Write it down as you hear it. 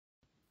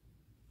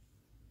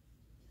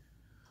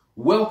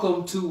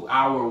Welcome to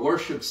our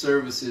worship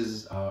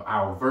services,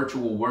 our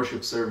virtual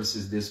worship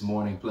services this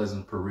morning,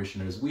 pleasant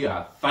parishioners. We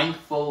are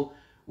thankful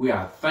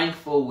that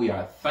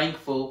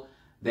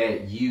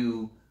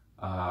you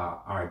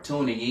are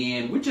tuning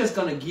in. We're just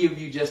going to give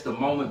you just a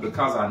moment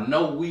because I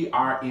know we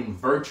are in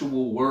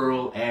virtual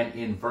world and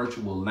in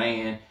virtual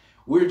land.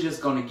 We're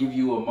just going to give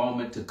you a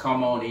moment to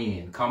come on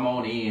in, come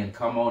on in,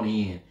 come on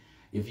in.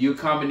 If you're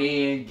coming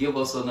in, give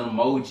us an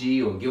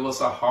emoji or give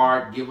us a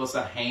heart, give us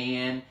a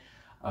hand.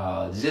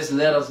 Just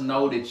let us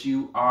know that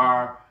you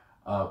are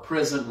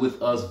present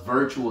with us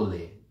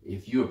virtually.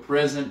 If you're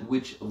present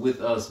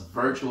with us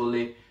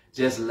virtually,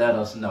 just let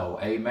us know.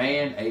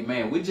 Amen.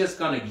 Amen. We're just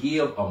going to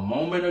give a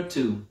moment or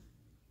two.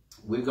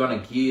 We're going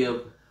to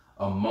give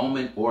a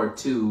moment or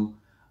two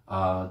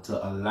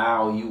to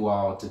allow you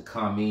all to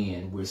come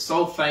in. We're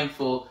so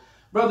thankful.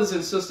 Brothers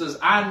and sisters,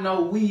 I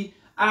know we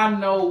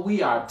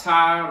are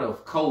tired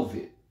of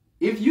COVID.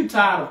 If you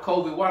tired of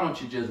COVID, why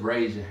don't you just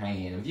raise your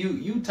hand? If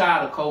you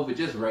tired of COVID,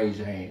 just raise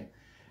your hand.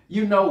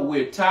 You know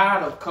we're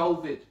tired of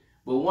COVID,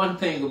 but one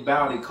thing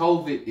about it,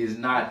 COVID is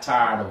not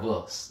tired of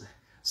us.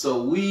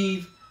 So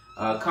we've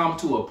come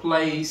to a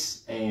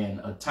place and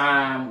a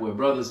time where,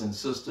 brothers and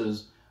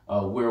sisters,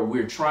 where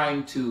we're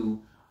trying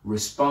to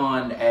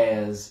respond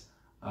as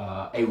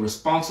a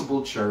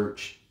responsible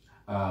church.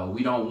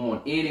 We don't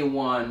want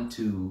anyone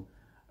to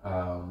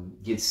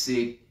get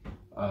sick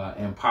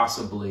and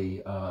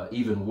possibly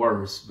even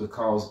worse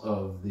because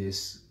of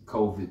this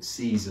COVID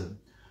season.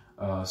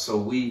 So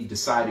we've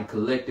decided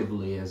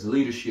collectively as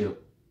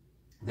leadership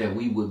that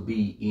we would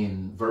be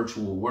in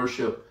virtual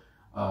worship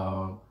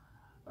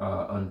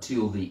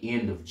until the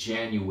end of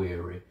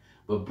January.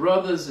 But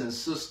brothers and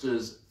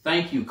sisters,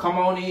 thank you. Come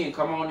on in,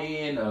 come on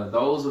in.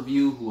 Those of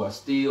you who are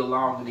still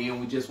logging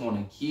in, we just want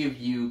to give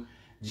you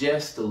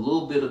just a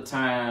little bit of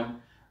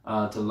time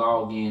to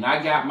log in.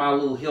 I got my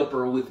little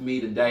helper with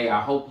me today.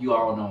 I hope you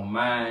all don't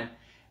mind.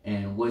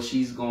 And what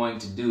she's going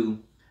to do,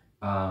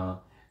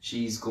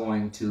 she's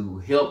going to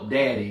help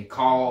Daddy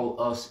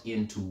call us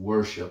into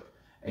worship.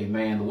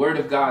 Amen. The Word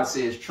of God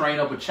says, train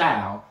up a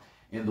child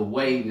in the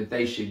way that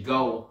they should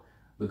go,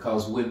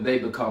 because when they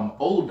become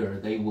older,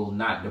 they will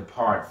not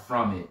depart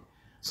from it.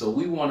 So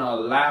we want to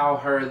allow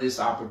her this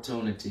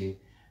opportunity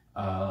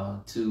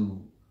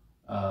to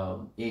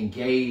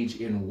engage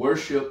in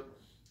worship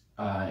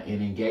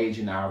and engage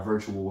in our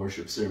virtual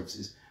worship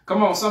services.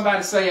 Come on,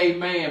 somebody say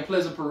amen,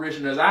 pleasant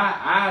parishioners.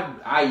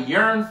 I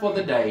yearn for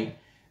the day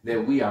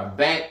that we are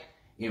back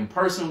in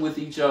person with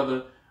each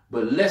other,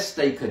 but let's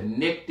stay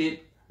connected.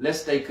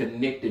 Let's stay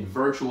connected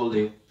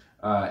virtually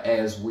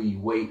as we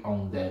wait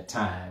on that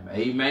time.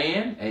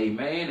 Amen,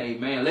 amen,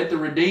 amen. Let the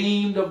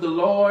redeemed of the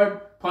Lord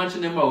punch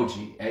an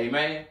emoji.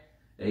 Amen,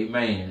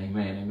 amen,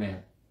 amen,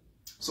 amen.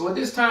 So at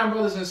this time,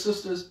 brothers and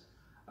sisters,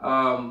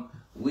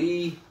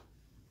 we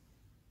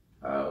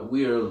are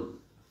a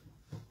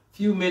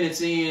few minutes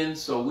in,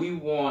 so we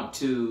want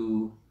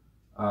to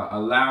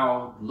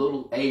allow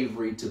little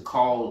Avery to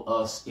call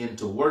us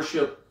into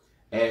worship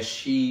as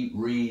she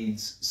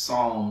reads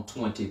Psalm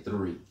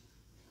 23.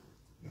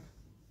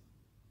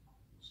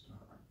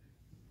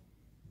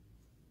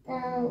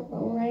 The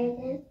Lord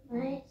is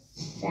my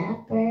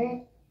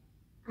shepherd.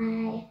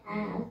 I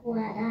have what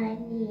I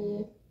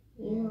need.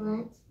 He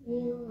lets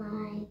me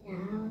lie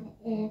down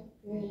in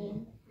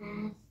green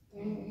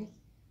pastures.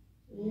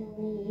 He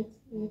leads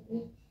me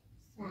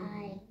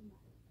beside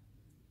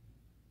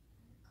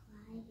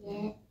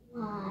quiet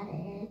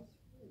waters.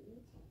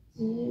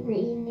 He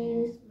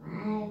renews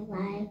my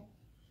life.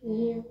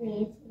 He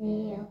leads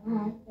me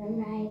along the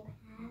right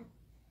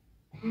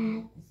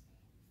paths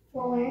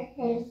for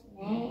his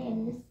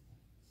name's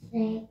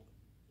sake.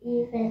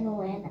 Even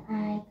when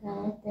I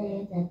go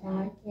through the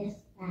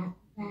darkest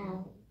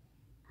valley,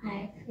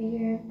 I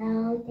fear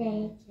no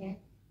danger,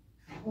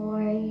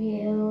 for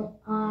you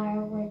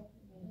are with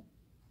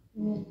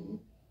me.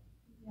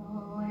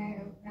 Your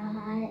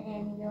rod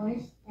and your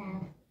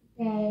staff,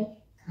 they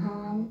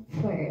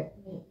comfort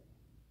me.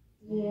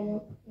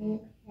 You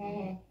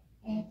prepare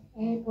a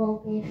table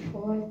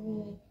before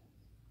me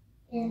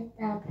in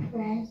the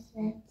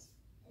presence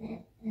of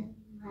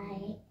my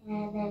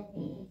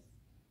enemies.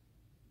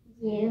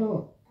 You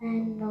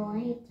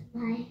anoint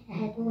my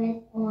head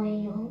with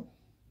oil.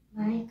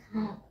 My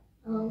cup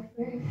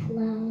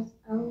overflows.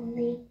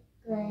 Only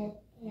good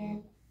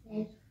and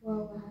faithful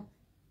love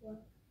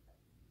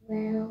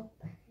will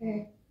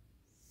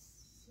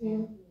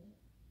pursue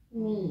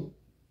me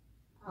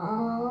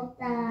all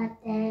the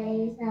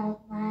days of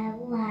my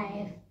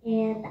life,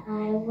 and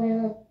I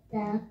will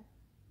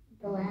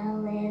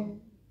dwell in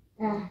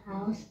the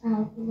house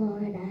of the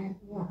Lord as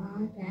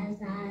long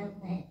as I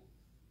live.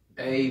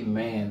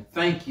 Amen.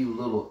 Thank you,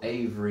 little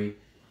Avery.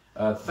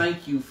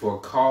 Thank you for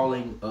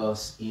calling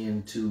us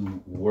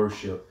into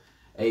worship.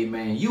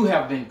 Amen. You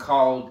have been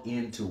called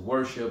into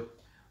worship.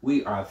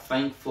 We are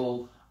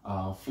thankful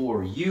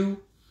for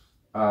you.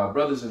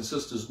 Brothers and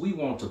sisters, we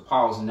want to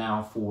pause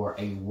now for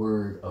a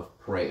word of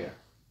prayer.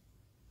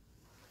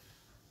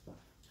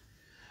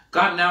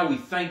 God, now we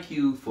thank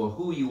you for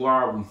who you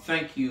are. We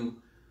thank you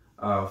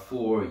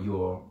for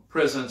your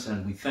presence,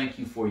 and we thank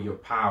you for your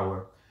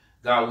power.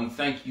 God, we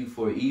thank you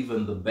for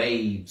even the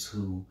babes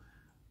who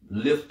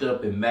lift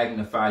up and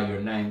magnify your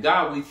name.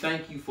 God, we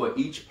thank you for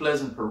each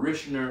pleasant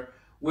parishioner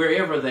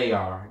wherever they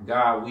are.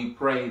 God, we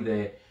pray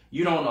that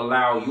you don't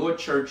allow your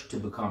church to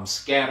become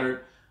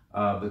scattered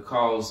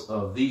because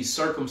of these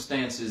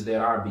circumstances that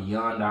are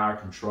beyond our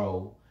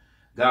control.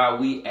 God,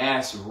 we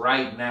ask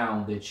right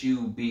now that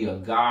you be a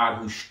God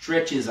who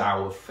stretches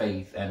our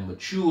faith and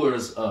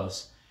matures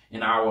us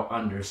in our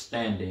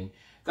understanding.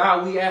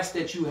 God, we ask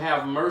that you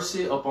have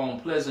mercy upon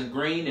Pleasant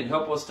Green and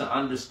help us to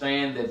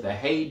understand that the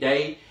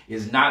heyday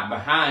is not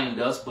behind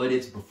us, but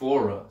it's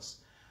before us.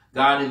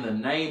 God, in the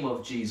name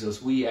of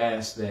Jesus, we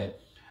ask that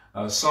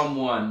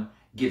someone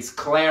gets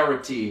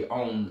clarity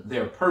on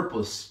their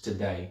purpose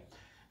today.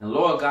 And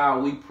Lord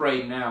God, we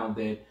pray now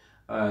that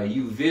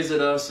you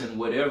visit us in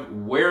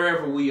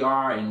wherever we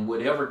are, in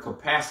whatever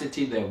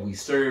capacity that we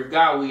serve.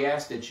 God, we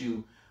ask that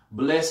you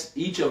bless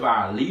each of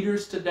our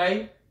leaders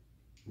today.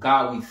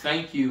 God, we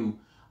thank you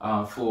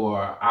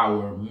for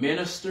our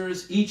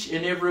ministers, each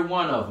and every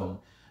one of them.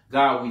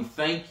 God, we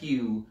thank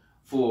you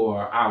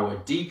for our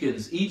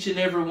deacons, each and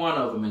every one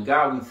of them. And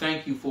God, we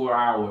thank you for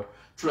our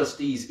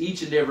trustees,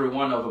 each and every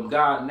one of them.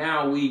 God,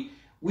 now we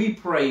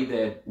pray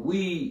that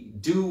we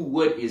do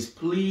what is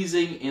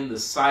pleasing in the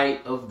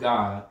sight of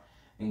God.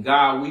 And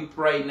God, we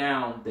pray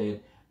now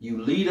that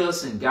you lead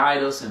us and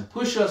guide us and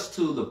push us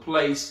to the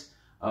place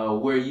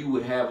where you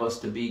would have us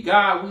to be.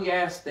 God, we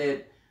ask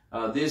that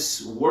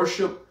this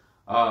worship,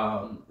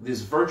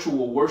 this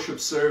virtual worship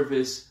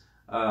service,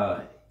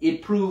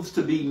 it proves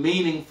to be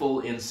meaningful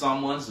in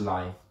someone's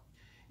life.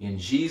 In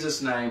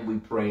Jesus' name we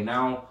pray.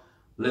 Now,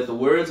 let the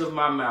words of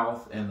my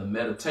mouth and the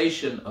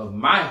meditation of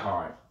my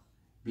heart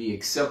be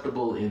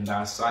acceptable in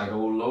thy sight,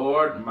 O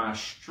Lord, my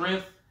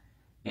strength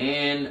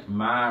and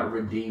my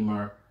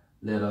Redeemer.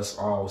 Let us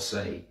all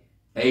say,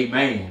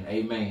 amen,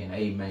 amen,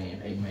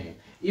 amen, amen.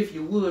 If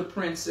you would,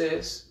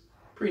 princess,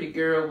 pretty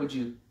girl, would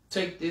you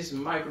take this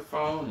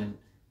microphone and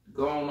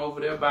go on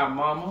over there by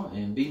mama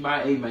and be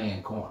my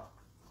amen corner?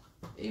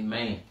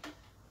 Amen.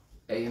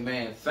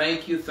 Amen.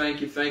 Thank you,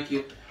 thank you, thank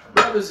you.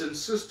 Brothers and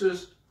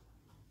sisters,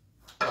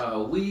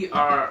 we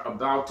are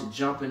about to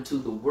jump into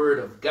the Word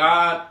of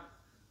God.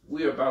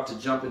 We are about to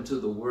jump into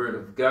the Word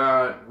of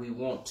God. We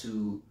want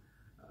to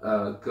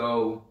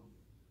go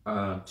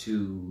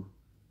to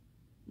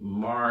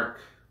Mark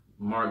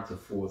the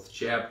 4th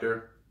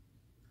chapter.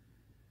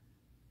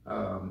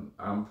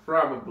 I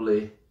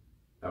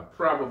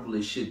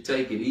probably should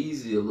take it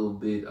easy a little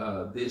bit.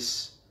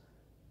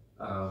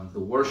 The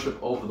worship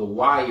over the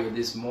wire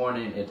this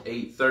morning at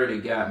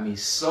 8:30 got me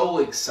so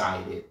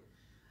excited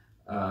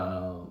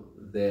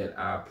that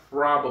I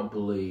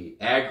probably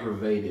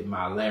aggravated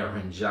my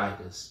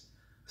laryngitis.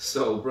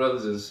 So,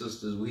 brothers and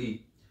sisters,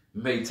 we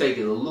may take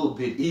it a little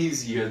bit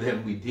easier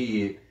than we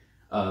did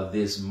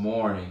this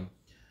morning.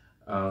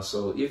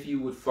 So if you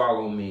would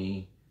follow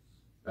me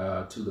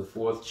to the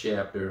 4th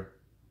chapter,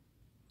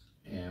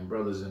 and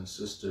brothers and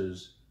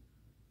sisters,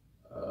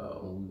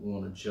 we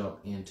want to jump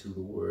into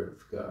the Word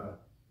of God.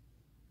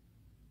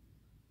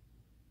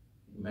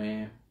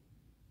 Man,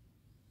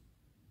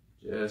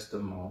 just a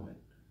moment.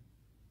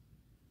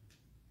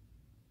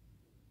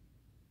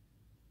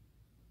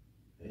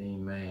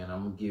 Amen.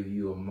 I'm going to give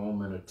you a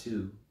moment or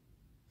two.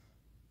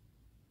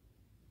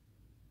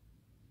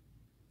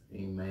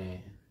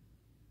 Amen.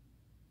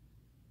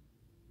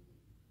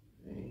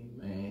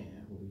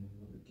 Amen. We're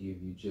going to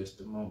give you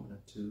just a moment or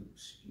two.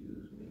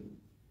 Excuse me.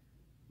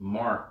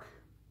 Mark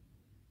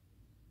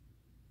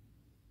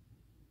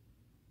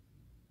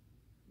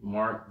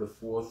the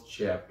 4th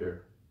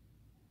chapter.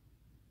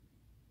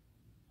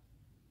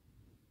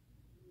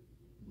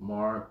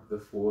 Mark the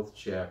 4th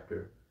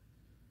chapter.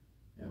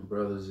 And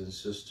brothers and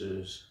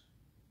sisters,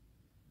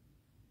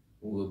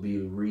 we'll be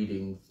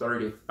reading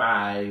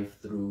 35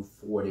 through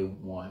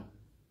 41.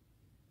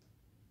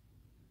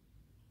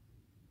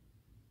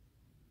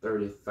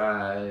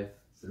 35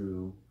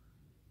 through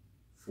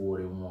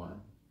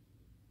 41.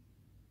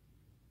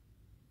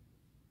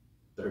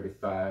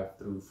 35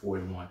 through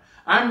 41.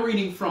 I'm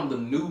reading from the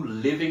New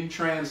Living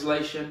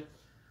Translation.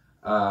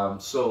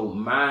 So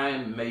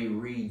mine may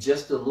read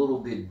just a little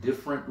bit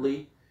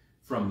differently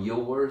from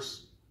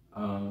yours.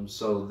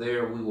 So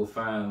there we will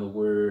find the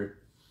word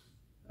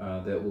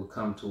that will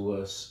come to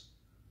us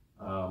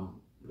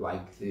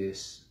like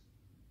this.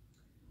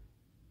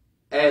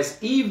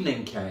 As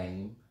evening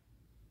came,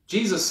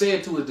 Jesus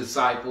said to his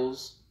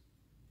disciples,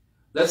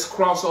 "Let's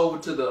cross over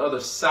to the other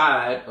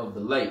side of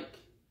the lake."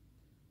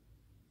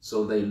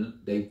 So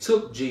they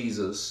took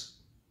Jesus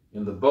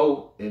in the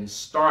boat and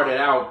started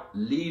out,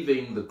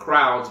 leaving the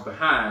crowds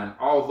behind,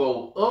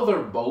 although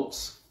other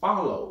boats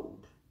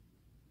followed.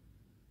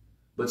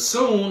 But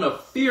soon a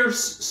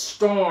fierce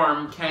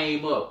storm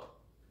came up.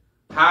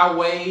 High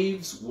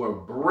waves were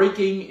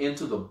breaking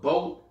into the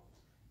boat,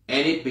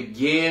 and it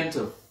began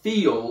to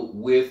fill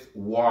with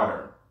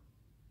water.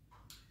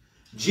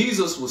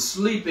 Jesus was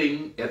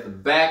sleeping at the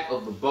back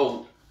of the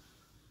boat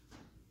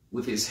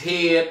with his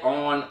head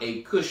on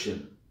a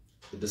cushion.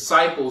 The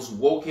disciples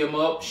woke him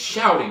up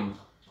shouting,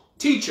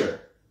 "Teacher,"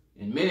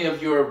 and many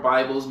of your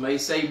Bibles may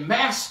say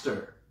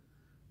Master,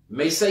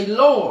 may say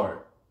Lord.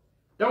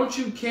 Don't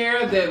you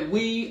care that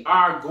we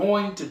are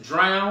going to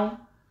drown?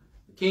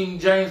 The King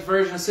James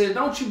Version says,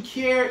 don't you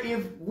care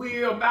if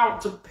we're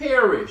about to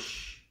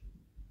perish?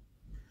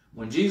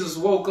 When Jesus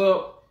woke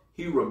up,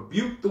 he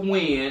rebuked the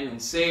wind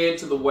and said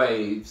to the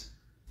waves,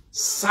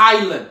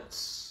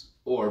 "Silence,"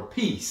 or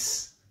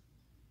peace,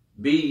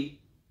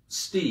 "be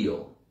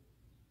still."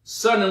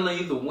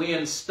 Suddenly the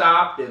wind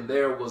stopped and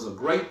there was a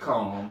great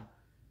calm.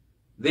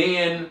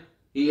 Then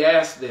he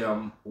asked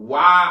them,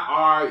 "Why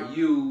are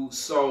you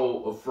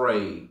so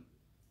afraid?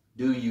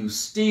 Do you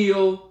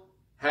still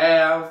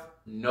have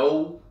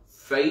no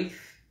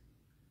faith?"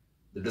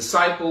 The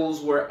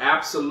disciples were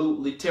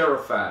absolutely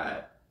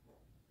terrified.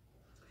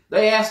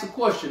 They asked the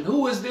question,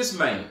 "Who is this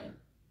man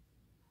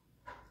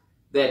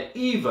that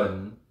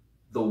even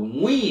the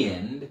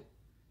wind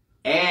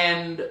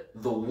and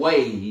the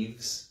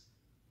waves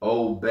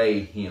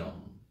obey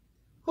him?"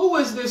 Who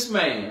is this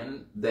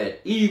man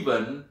that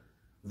even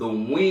the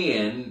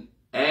wind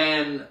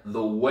and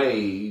the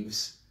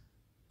waves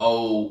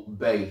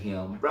obey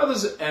him?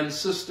 Brothers and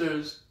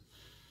sisters,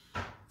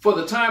 for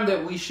the time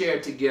that we share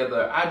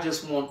together, I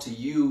just want to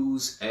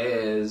use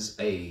as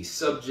a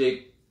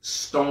subject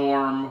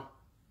storm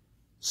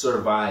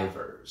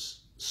survivors.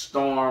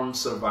 Storm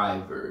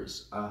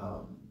survivors.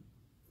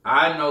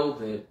 I know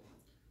that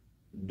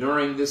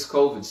during this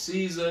COVID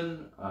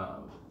season,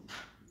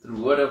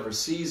 through whatever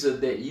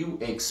season that you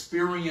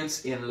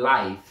experience in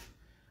life,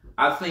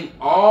 I think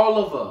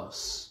all of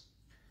us,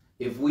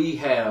 if we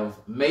have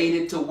made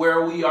it to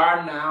where we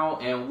are now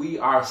and we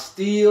are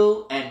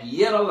still and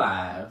yet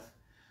alive,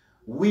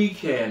 we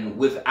can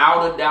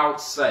without a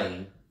doubt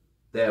say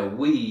that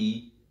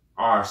we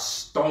are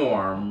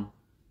storm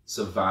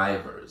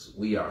survivors.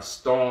 We are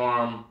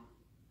storm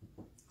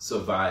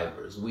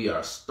survivors. We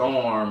are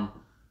storm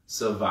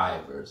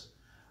survivors.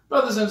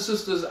 Brothers and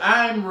sisters,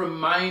 I'm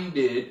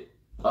reminded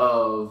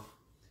of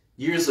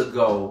years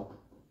ago,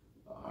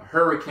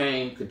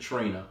 Hurricane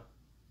Katrina.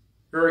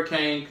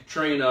 Hurricane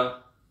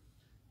Katrina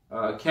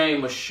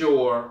came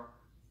ashore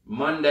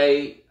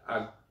Monday,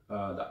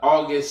 the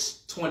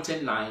August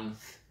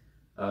 29th,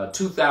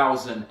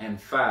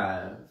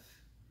 2005.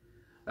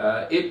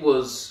 It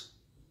was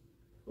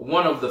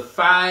one of the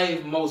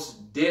 5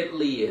 most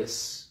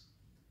deadliest,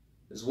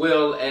 as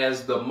well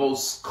as the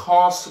most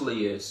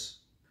costliest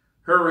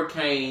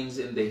hurricanes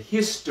in the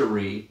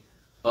history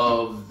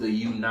of the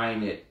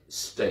United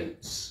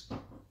States.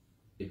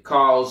 It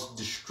caused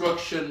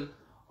destruction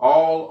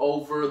all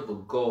over the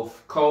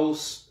Gulf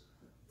Coast,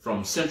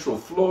 from Central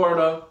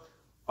Florida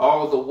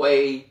all the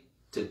way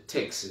to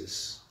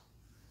Texas.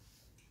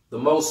 The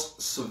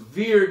most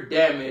severe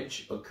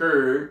damage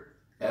occurred,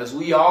 as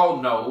we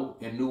all know,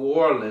 in New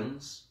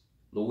Orleans,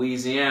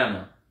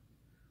 Louisiana,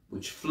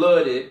 which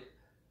flooded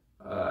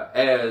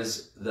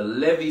as the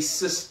levee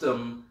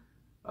system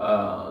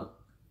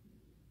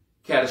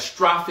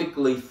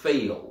catastrophically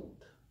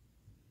failed.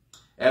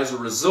 As a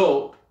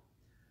result,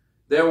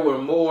 there were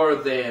more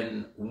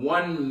than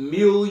 1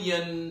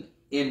 million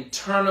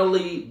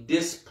internally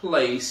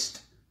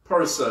displaced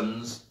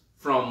persons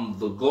from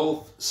the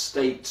Gulf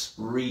States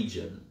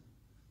region.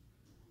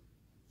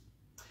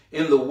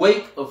 In the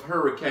wake of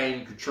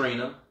Hurricane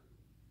Katrina,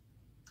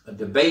 a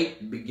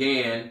debate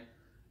began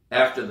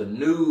after the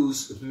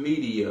news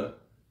media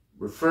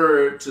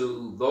referred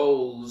to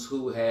those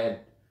who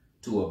had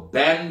to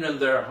abandon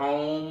their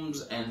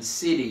homes and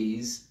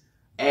cities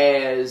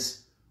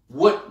as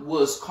what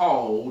was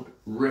called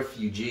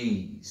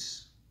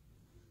refugees.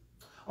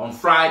 On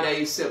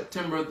Friday,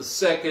 September the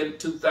 2nd,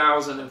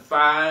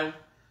 2005,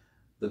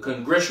 the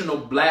Congressional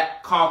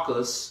Black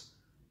Caucus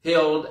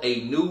held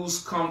a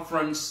news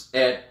conference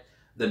at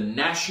the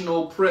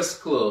National Press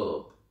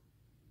Club.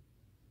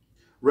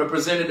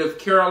 Representative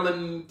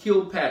Carolyn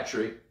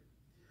Kilpatrick,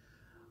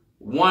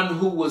 one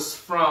who was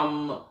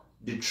from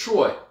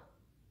Detroit,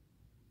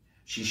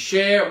 she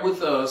shared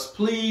with us,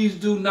 "Please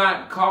do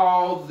not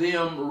call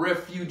them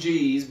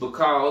refugees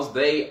because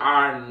they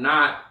are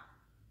not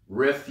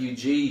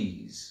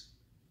refugees.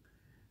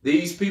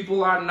 These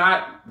people are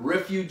not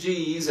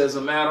refugees. As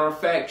a matter of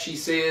fact," she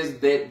says,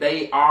 "that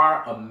they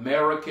are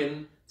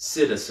American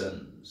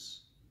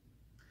citizens."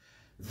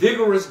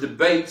 Vigorous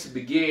debates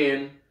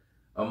began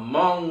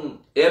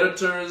among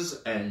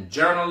editors and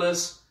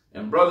journalists.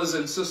 And brothers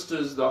and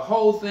sisters, the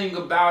whole thing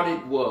about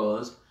it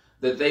was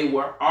that they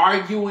were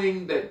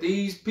arguing that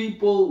these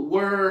people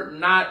were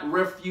not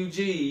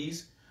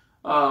refugees.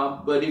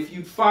 But if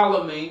you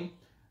follow me,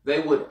 they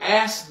would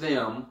ask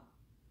them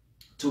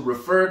to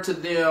refer to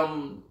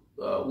them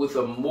with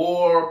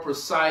more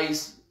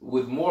precise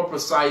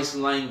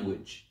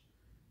language.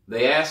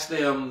 They asked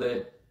them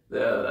that,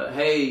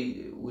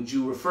 hey, would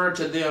you refer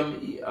to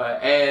them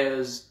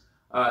as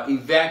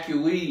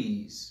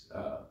evacuees?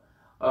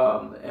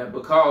 And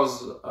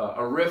because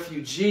a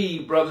refugee,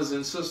 brothers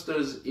and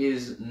sisters,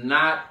 is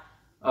not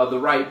the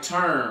right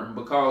term,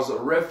 because a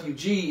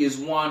refugee is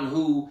one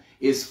who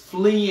is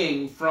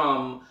fleeing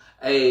from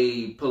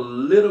a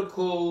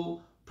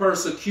political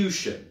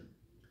persecution.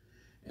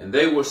 And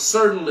they were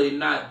certainly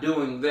not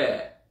doing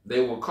that.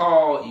 They were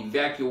called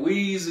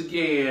evacuees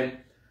again,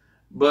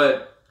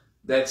 but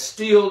that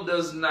still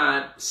does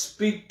not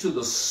speak to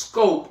the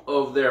scope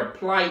of their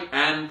plight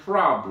and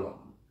problem.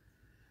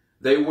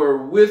 They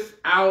were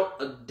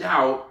without a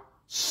doubt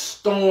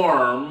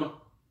storm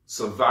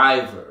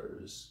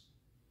survivors.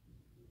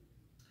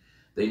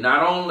 They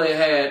not only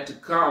had to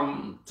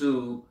come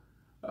to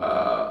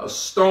a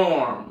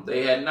storm,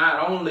 they had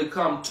not only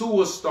come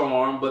to a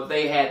storm, but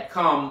they had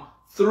come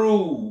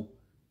through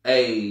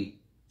a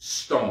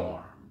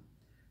storm.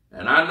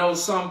 And I know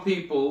some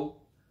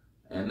people,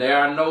 and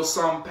I know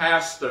some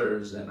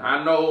pastors, and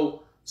I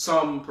know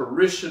some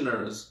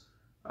parishioners,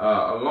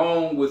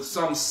 along with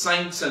some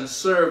saints and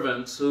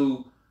servants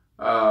who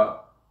I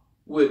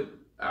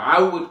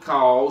would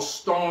call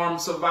storm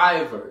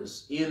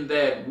survivors, in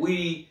that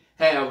we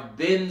have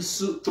been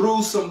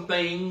through some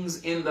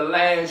things in the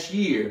last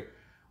year.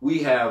 We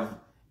have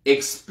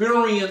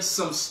experienced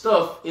some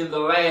stuff in the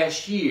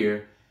last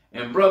year.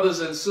 And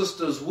brothers and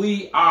sisters,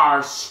 we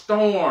are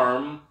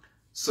storm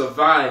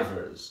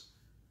survivors.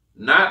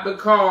 Not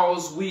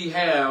because we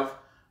have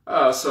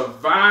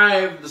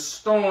survived the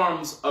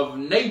storms of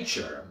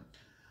nature,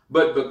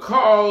 but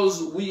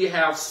because we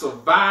have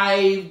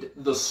survived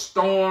the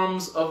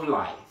storms of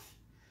life.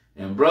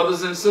 And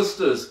brothers and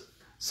sisters,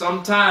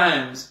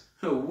 sometimes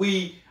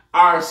we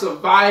are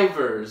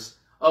survivors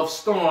of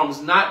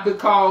storms, not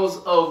because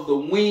of the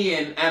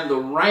wind and the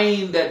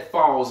rain that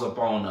falls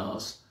upon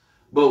us,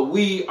 but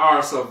we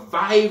are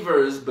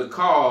survivors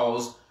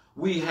because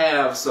we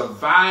have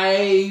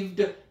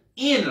survived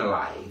in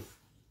life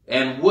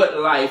and what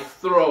life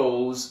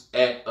throws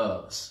at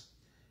us.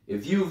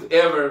 If you've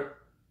ever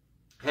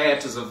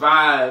had to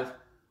survive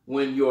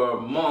when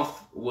your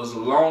month was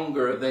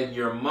longer than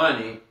your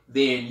money,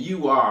 then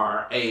you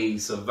are a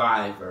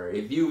survivor.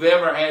 If you've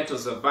ever had to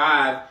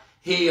survive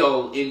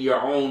hell in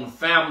your own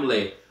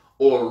family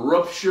or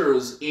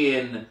ruptures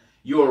in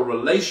your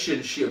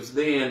relationships,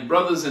 then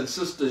brothers and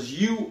sisters,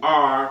 you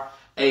are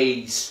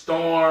a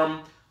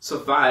storm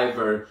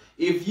survivor.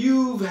 If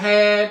you've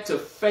had to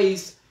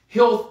face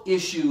health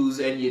issues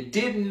and you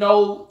didn't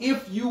know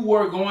if you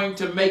were going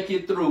to make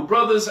it through,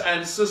 brothers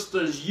and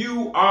sisters,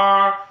 you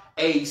are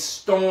a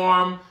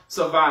storm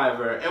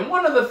survivor. And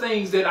one of the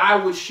things that I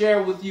would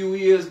share with you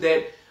is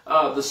that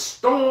the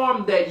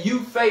storm that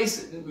you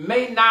face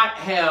may not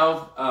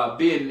have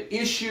been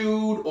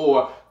issued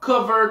or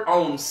covered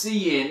on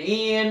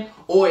CNN,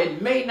 or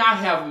it may not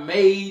have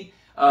made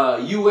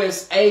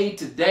USA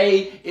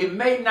Today. It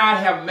may not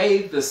have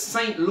made the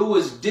St.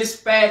 Louis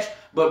Dispatch.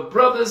 But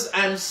brothers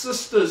and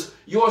sisters,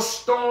 your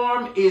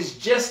storm is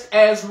just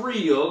as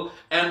real,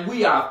 and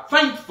we are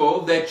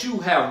thankful that you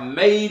have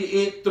made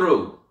it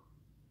through.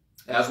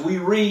 As we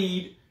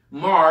read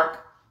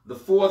Mark, the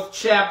 4th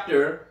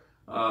chapter,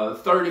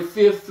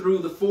 35th through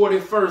the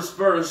 41st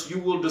verse, you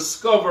will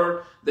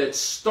discover that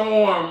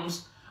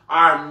storms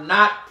are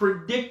not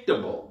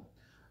predictable.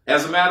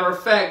 As a matter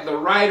of fact, the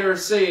writer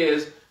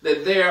says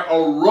that there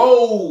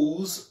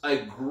arose a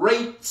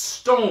great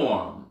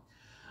storm.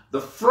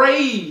 The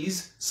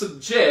phrase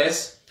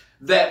suggests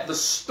that the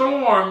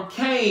storm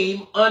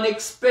came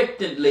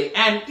unexpectedly.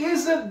 And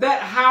isn't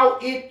that how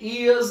it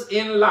is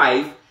in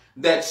life?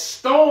 That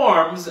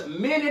storms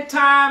many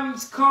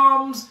times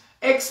comes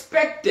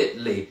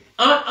expectedly,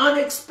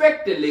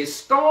 unexpectedly.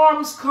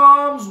 Storms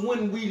comes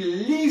when we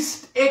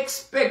least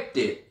expect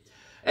it.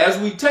 As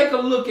we take a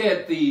look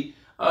at the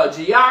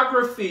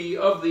geography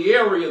of the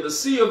area, the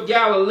Sea of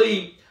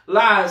Galilee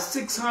lies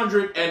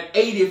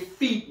 680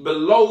 feet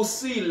below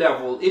sea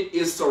level. It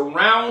is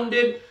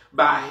surrounded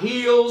by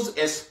hills,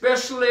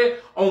 especially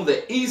on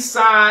the east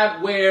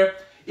side where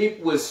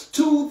it was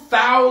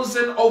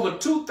over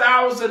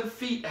 2,000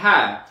 feet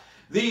high.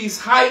 These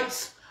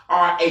heights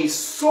are a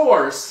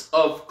source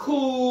of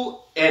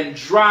cool and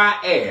dry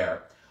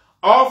air.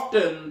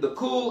 Often the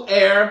cool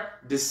air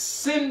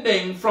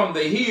descending from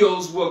the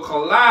hills will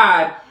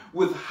collide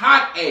with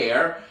hot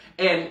air,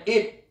 and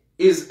it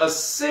is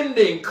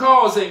ascending,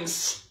 causing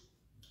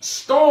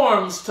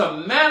storms to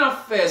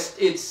manifest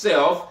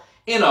itself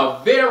in a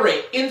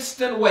very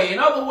instant way. In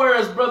other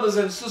words, brothers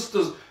and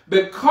sisters,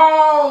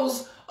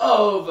 because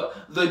of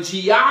the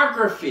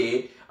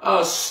geography,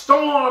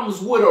 storms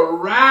would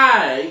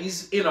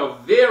arise in a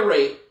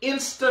very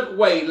instant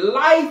way.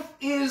 Life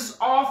is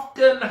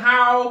often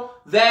how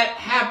that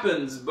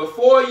happens.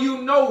 Before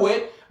you know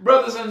it,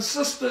 brothers and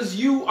sisters,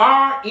 you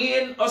are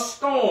in a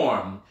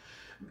storm.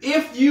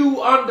 If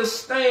you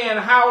understand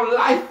how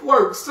life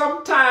works,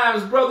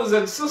 sometimes, brothers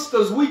and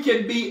sisters, we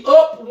can be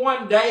up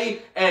one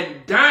day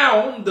and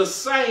down the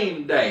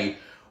same day.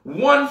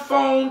 One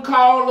phone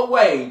call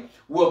away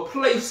will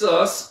place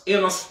us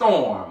in a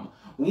storm.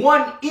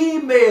 One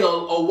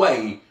email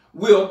away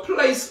will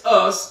place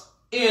us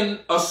in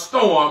a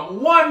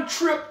storm. One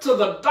trip to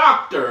the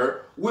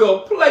doctor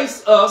will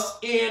place us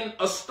in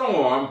a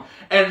storm.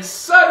 And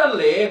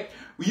suddenly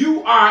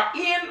you are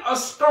in a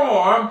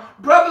storm.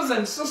 Brothers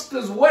and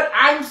sisters, what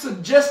I'm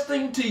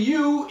suggesting to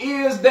you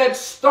is that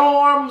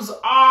storms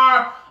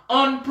are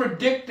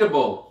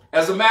unpredictable.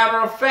 As a matter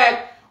of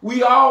fact,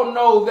 we all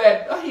know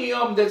that a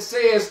hymn that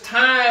says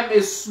time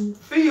is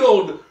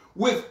filled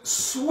with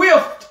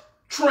swift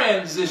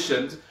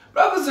transitions.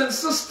 Brothers and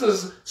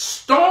sisters,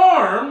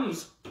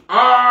 storms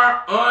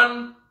are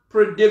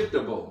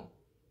unpredictable.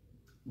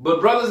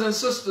 But brothers and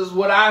sisters,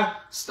 what I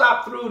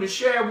stopped through to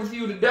share with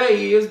you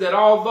today is that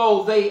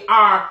although they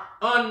are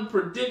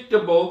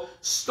unpredictable,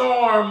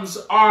 storms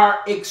are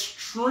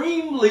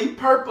extremely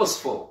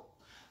purposeful.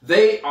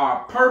 They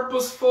are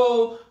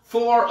purposeful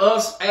for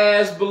us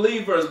as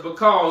believers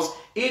because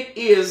it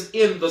is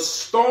in the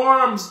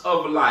storms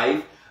of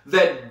life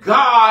that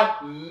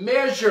God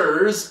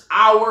measures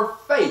our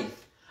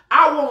faith.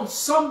 I want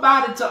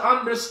somebody to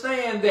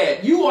understand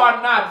that you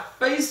are not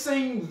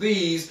facing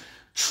these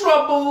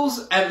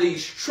troubles and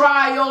these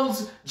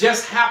trials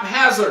just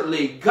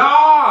haphazardly.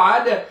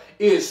 God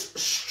is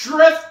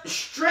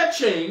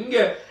stretching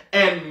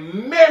and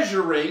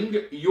measuring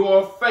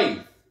your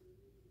faith.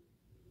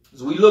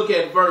 As we look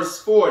at verse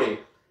 40,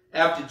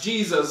 after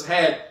Jesus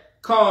had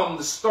calmed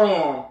the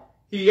storm,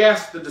 he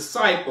asked the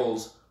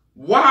disciples,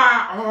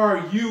 "Why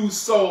are you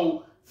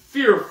so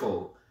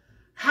fearful?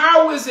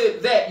 How is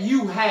it that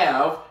you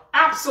have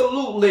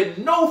absolutely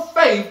no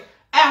faith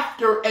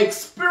after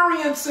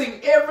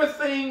experiencing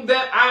everything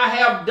that I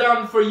have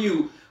done for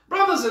you?"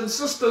 Brothers and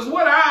sisters,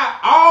 what I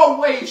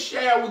always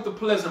share with the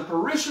pleasant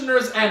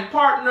parishioners and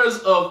partners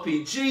of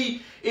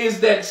PG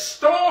is that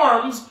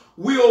storms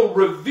will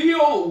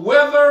reveal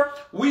whether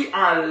we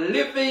are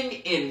living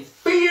in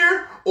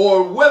fear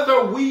or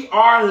whether we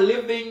are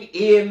living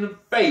in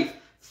faith.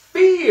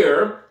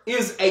 Fear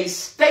is a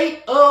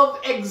state of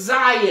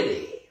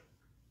anxiety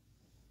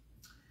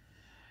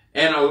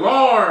and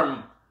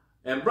alarm,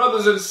 and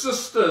brothers and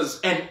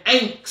sisters, and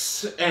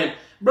angst, and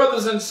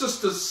brothers and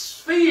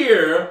sisters,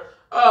 fear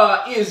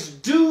is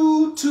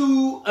due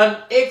to an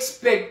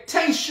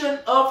expectation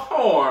of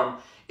harm.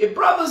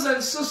 Brothers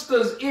and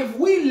sisters, if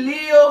we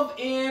live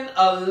in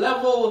a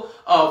level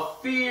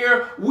of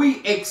fear, we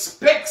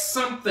expect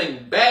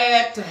something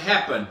bad to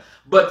happen.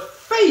 But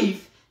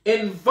faith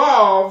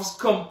involves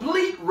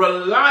complete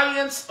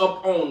reliance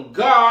upon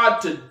God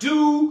to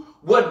do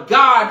what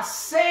God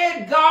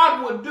said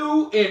God would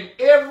do in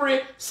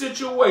every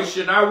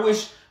situation. I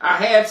wish I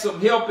had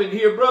some help in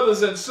here,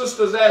 brothers and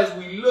sisters. As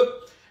we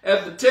look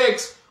at the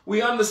text,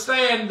 we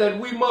understand that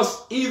we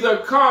must either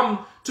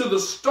come to the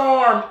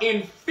storm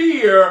in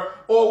fear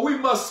or we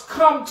must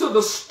come to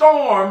the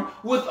storm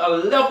with a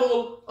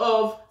level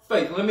of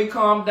faith. Let me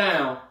calm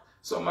down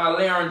so my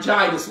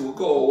laryngitis will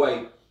go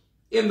away.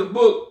 In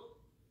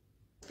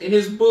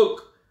his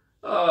book,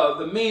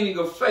 The Meaning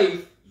of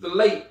Faith, the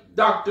late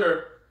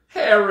Dr.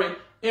 Harry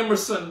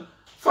Emerson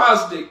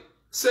Fosdick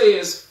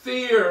says,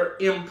 "Fear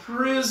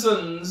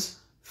imprisons,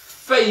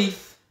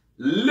 faith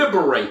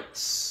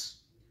liberates."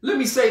 Let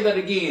me say that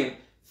again.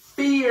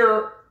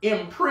 Fear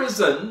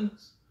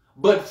imprisons,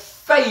 but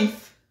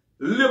faith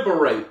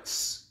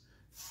liberates.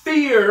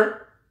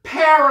 Fear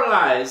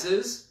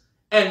paralyzes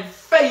and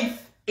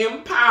faith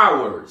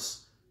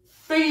empowers.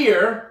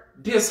 Fear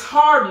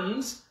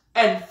disheartens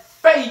and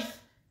faith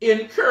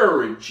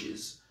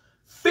encourages.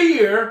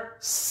 Fear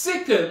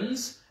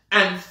sickens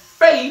and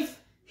faith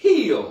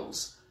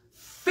heals.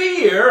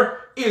 Fear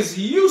is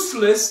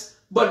useless,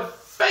 but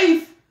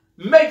faith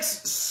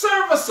makes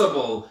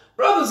serviceable.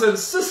 Brothers and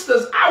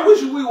sisters, I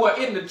wish we were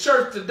in the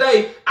church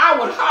today. I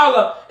would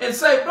holler and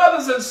say,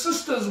 brothers and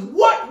sisters,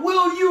 what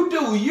will you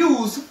do?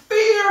 Use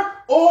fear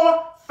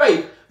or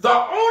faith? The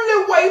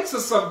only way to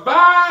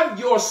survive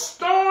your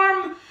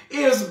storm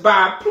is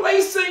by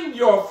placing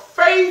your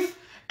faith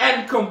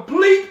and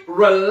complete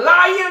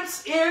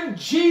reliance in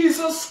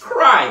Jesus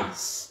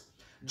Christ.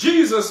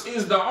 Jesus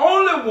is the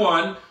only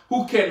one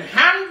who can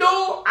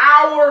handle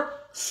our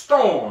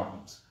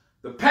storms.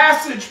 The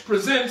passage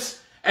presents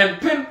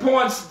and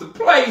pinpoints the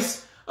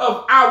place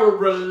of our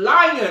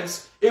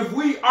reliance if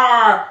we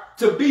are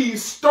to be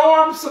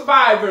storm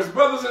survivors.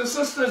 Brothers and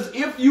sisters,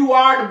 if you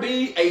are to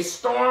be a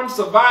storm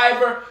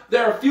survivor,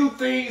 there are a few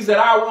things that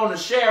I want to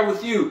share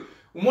with you.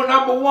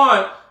 Number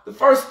one, the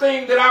first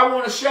thing that I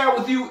want to share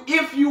with you,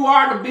 if you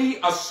are to be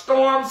a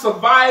storm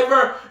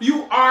survivor,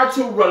 you are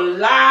to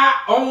rely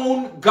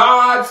on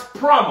God's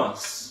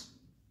promise.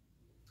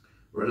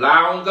 Rely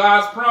on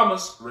God's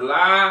promise.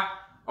 Rely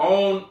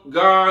on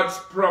God's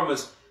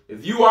promise.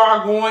 If you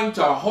are going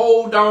to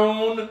hold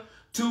on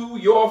to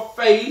your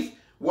faith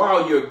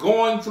while you're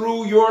going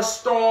through your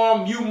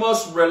storm, you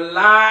must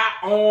rely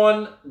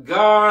on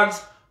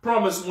God's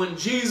promise. When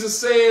Jesus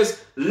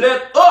says,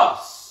 "Let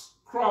us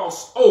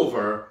cross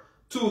over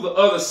to the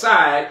other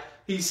side,"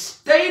 he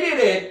stated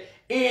it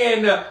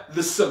in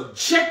the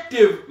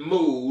subjective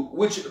mood,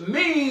 which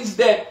means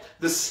that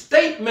the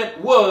statement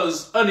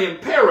was an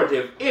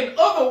imperative. In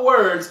other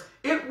words,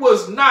 It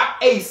was not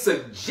a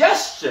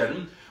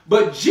suggestion,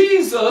 but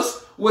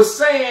Jesus was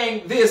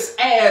saying this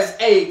as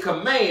a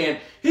command.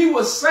 He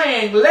was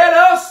saying, let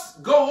us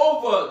go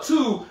over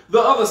to the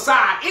other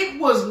side. It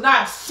was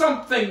not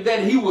something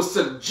that he was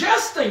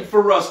suggesting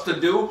for us to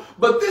do,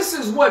 but this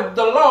is what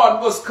the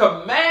Lord was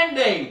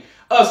commanding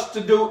us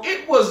to do.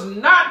 It was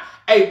not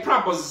a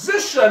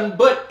proposition,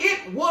 but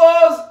it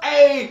was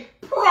a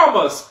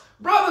promise.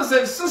 Brothers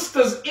and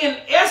sisters, in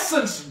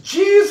essence,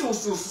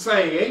 Jesus was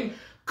saying,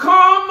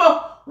 come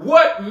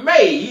what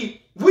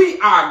may, we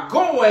are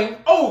going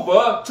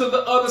over to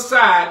the other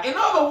side. In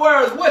other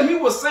words, what he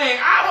was saying,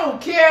 I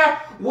don't care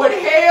what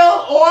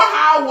hell or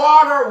high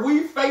water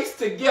we face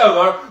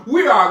together,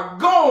 we are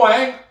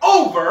going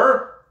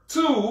over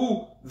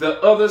to the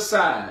other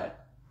side.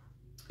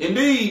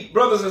 Indeed,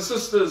 brothers and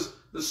sisters,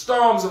 the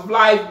storms of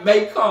life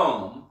may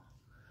come,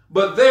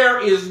 but there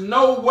is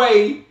no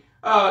way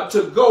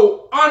to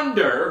go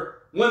under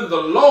when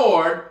the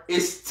Lord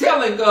is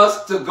telling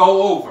us to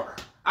go over.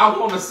 I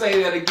want to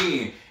say that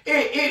again.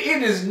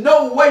 It is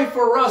no way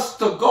for us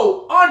to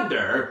go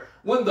under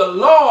when the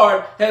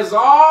Lord has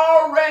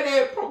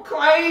already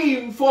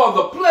proclaimed for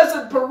the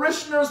pleasant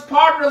parishioners,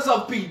 partners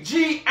of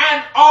PG,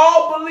 and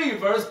all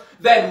believers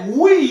that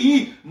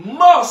we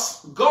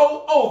must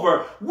go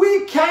over.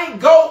 We can't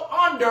go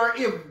under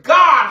if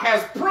God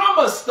has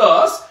promised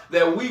us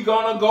that we're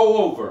going to go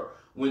over.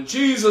 When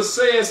Jesus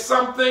says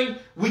something,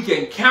 we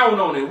can count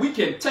on it. We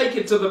can take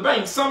it to the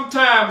bank.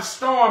 Sometimes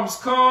storms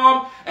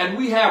come and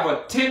we have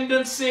a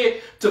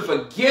tendency to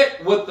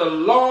forget what the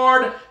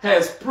Lord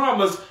has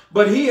promised.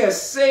 But he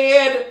has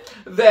said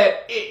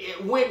that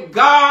when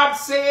God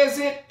says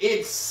it,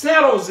 it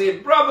settles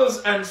it. Brothers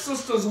and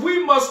sisters,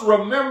 we must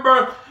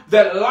remember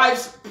that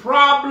life's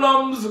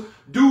problems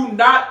do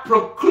not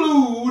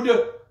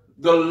preclude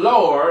the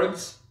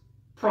Lord's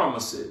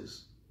promises.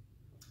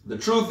 The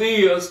truth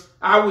is,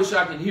 I wish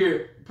I could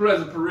hear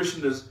present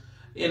parishioners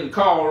in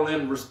call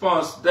and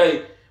response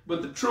today,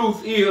 but the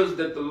truth is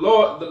that the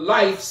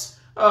life's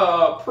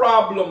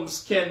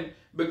problems can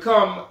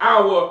become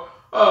our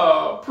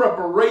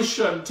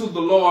preparation to the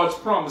Lord's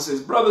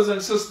promises. Brothers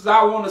and sisters,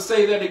 I want to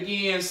say that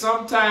again.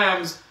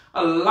 Sometimes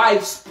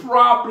life's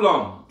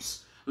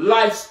problems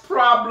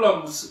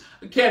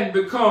can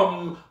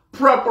become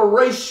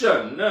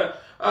preparation to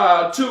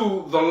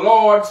the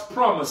Lord's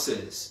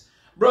promises.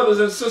 Brothers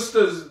and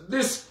sisters,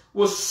 this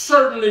was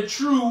certainly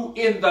true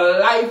in the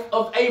life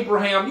of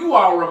Abraham. You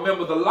all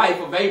remember the life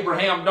of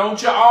Abraham,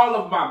 don't you? All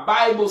of my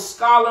Bible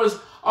scholars,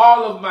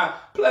 all of my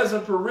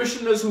pleasant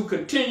parishioners who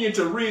continue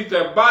to read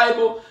their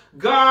Bible,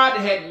 God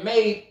had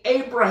made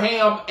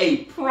Abraham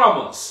a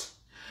promise.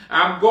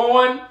 I'm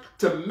going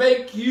to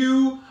make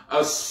you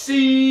a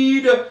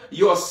seed,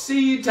 your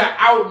seed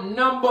to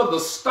outnumber the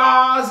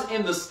stars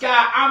in the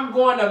sky. I'm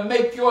going to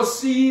make your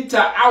seed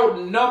to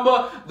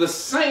outnumber the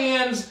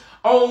sands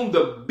on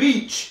the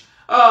beach.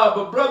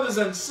 But brothers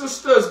and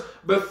sisters,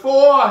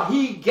 before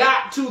he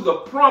got to the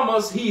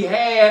promise, he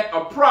had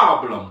a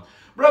problem.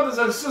 Brothers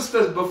and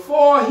sisters,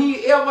 before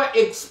he ever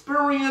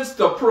experienced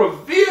the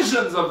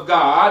provisions of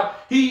God,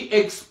 he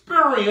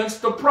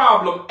experienced a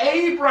problem.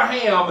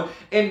 Abraham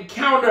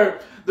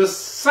encountered the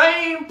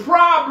same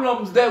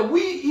problems that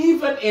we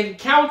even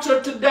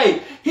encounter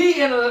today.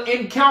 He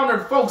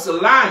encountered folks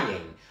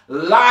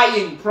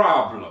lying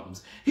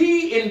problems.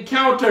 He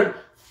encountered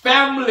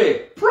family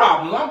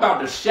problems. I'm about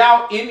to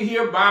shout in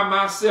here by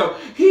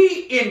myself.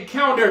 He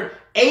encountered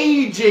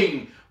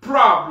aging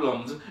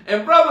problems.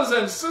 And brothers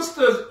and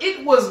sisters,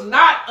 it was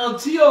not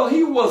until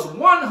he was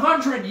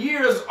 100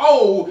 years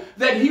old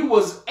that he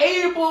was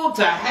able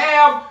to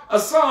have a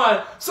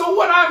son. So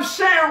what I'm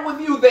sharing with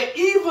you, that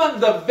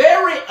even the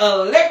very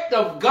elect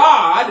of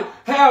God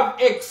have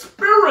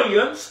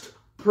experienced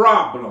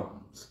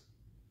problems.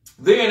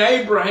 Then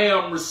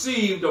Abraham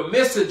received a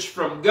message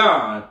from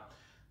God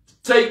to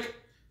take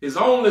his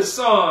only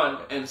son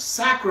and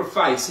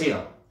sacrifice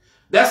him.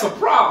 That's a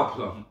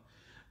problem.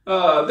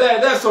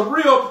 That's a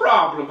real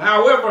problem.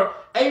 However,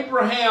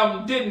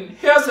 Abraham didn't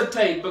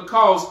hesitate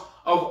because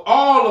of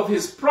all of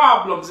his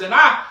problems. And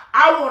I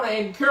want to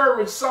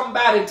encourage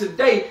somebody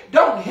today,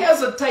 don't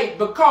hesitate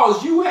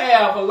because you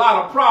have a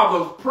lot of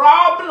problems.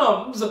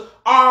 Problems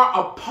are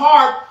a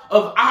part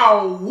of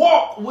our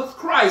walk with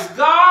Christ.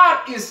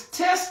 God is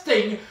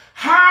testing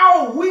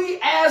how we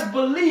as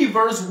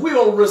believers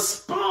will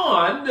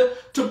respond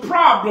to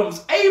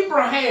problems.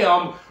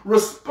 Abraham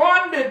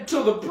responded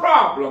to the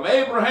problem.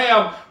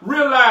 Abraham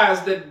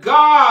realized that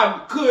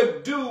God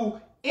could do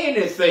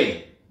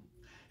anything.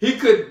 He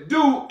could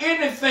do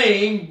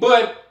anything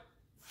but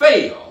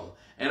fail.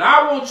 And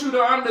I want you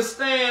to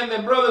understand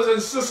that, brothers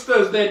and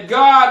sisters, that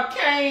God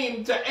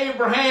came to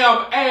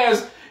Abraham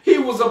as he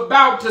was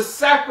about to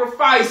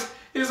sacrifice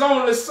his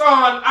only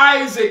son,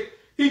 Isaac.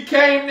 He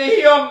came to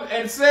him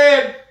and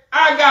said,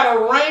 I got a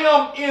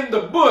ram in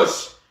the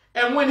bush.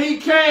 And when he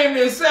came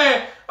and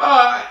said,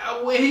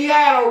 when he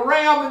had a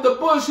ram in the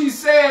bush, he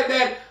said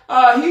that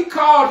he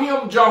called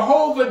him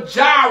Jehovah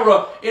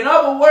Jireh. In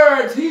other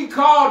words, he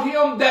called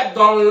him that the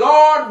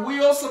Lord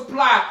will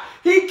supply.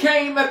 He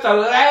came at the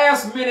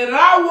last minute, and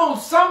I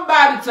want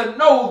somebody to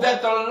know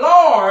that the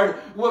Lord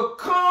will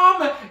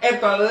come at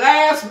the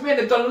last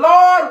minute. The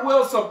Lord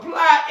will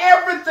supply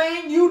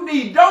everything you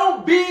need.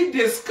 Don't be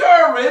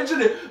discouraged,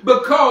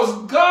 because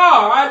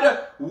God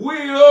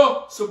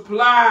will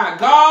supply.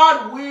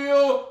 God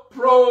will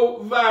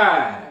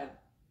provide.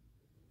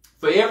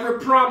 For every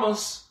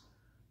promise,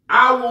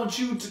 I want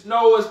you to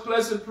know, as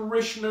pleasant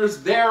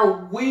parishioners, there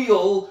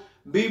will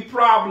be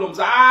problems.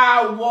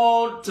 I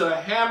want to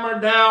hammer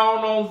down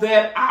on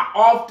that. I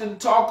often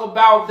talk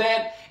about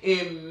that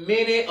in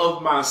many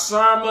of my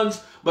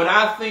sermons, but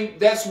I think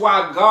that's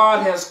why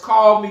God has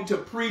called me to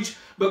preach,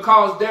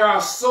 because there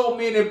are so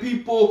many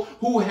people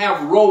who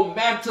have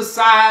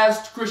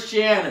romanticized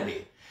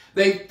Christianity.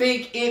 They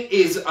think it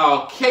is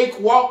a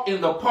cakewalk in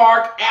the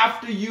park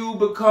after you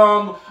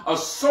become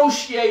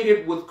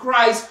associated with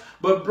Christ.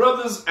 But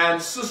brothers and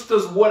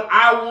sisters, what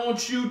I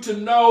want you to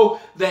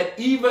know, that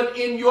even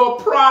in your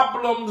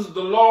problems,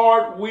 the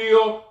Lord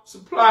will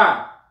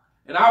supply.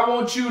 And I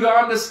want you to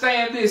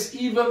understand this: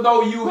 even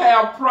though you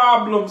have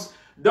problems,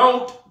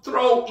 don't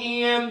throw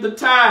in the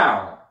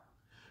towel.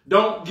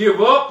 Don't give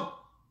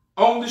up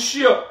on the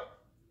ship.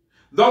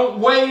 Don't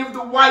wave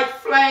the white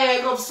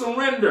flag of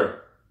surrender.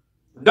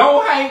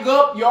 Don't hang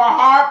up your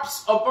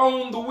harps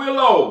upon the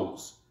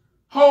willows.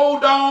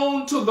 Hold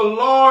on to the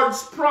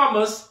Lord's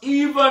promise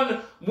even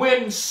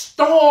when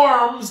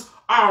storms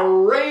are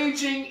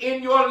raging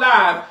in your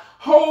life.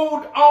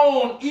 Hold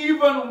on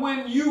even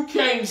when you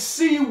can't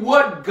see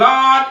what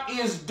God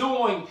is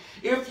doing.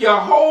 If you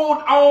hold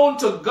on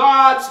to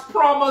God's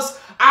promise,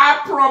 I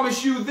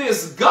promise you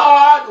this: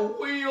 God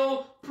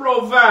will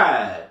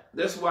provide.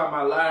 That's why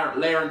my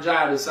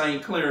laryngitis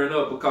ain't clearing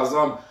up, because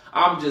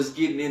I'm just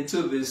getting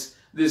into this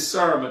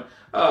sermon.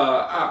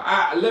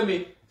 Let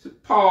me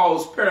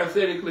pause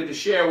parenthetically to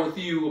share with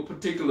you a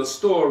particular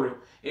story.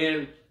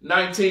 In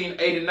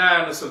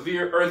 1989, a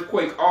severe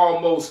earthquake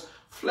almost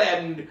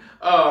flattened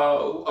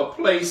a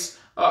place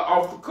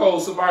off the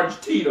coast of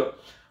Argentina.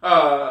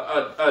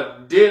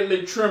 A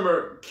deadly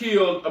tremor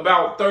killed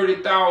about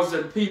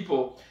 30,000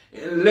 people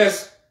in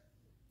less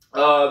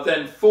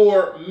than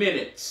 4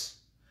 minutes.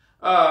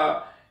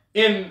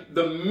 In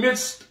the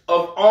midst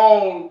of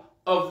all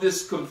of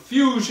this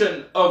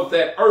confusion of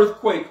that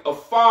earthquake, a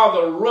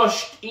father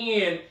rushed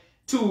in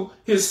to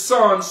his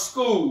son's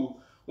school.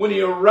 When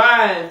he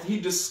arrived, he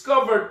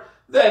discovered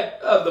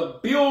that the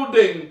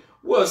building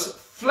was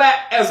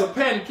flat as a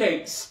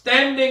pancake.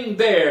 Standing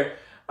there,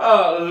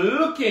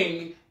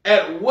 looking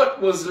at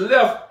what was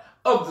left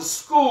of the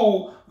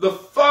school, the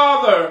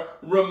father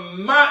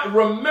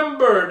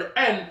remembered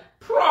and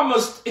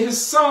promised his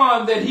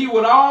son that he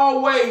would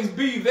always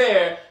be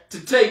there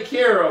to take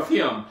care of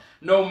him.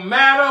 No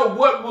matter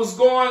what was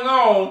going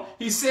on,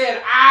 he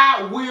said,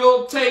 "I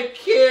will take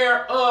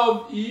care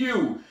of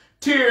you."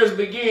 Tears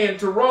began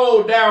to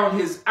roll down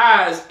his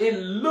eyes. It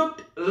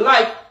looked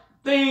like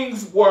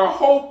things were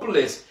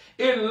hopeless.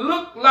 It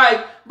looked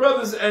like,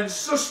 brothers and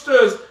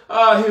sisters,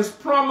 his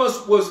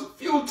promise was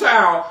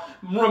futile.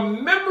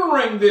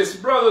 Remembering this,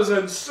 brothers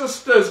and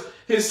sisters,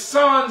 his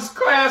son's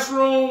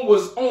classroom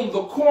was on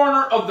the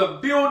corner of the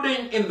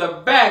building in the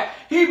back.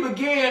 He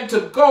began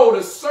to go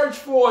to search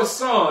for his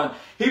son.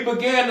 He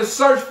began to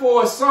search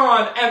for his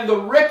son, and the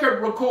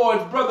record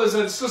records, brothers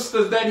and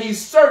sisters, that he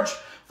searched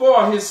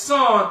for his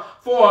son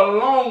for a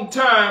long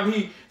time.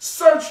 He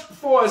searched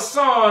for his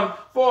son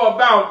for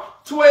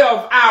about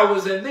 12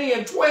 hours, and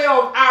then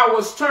 12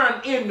 hours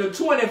turned into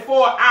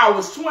 24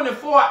 hours.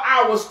 24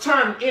 hours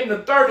turned into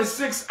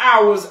 36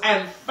 hours,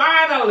 and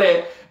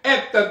finally,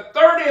 at the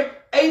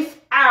 38th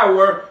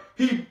hour,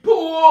 he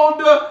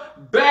pulled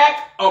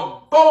back a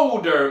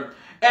boulder,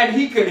 and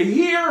he could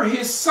hear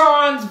his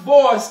son's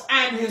voice,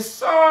 and his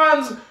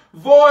son's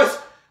voice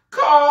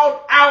called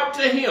out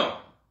to him.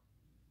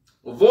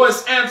 A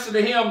voice answered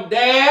to him,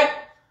 "Dad,"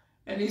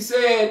 and he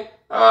said,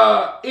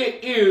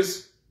 "It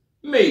is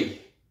me."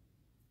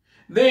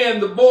 Then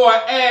the boy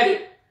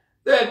added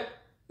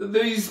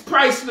these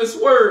priceless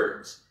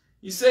words.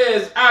 He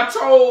says, "I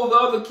told the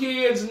other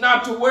kids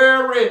not to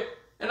worry,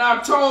 and I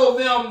told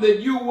them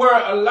that you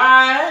were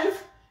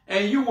alive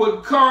and you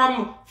would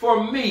come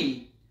for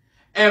me.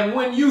 And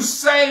when you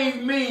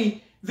save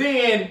me,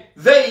 then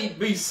they'd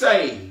be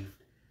saved.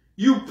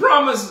 You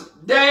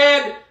promised,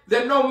 Dad,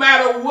 that no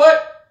matter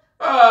what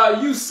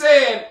you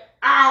said,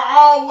 I'll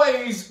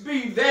always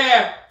be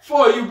there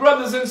for you."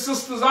 Brothers and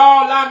sisters,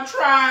 all I'm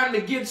trying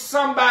to get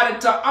somebody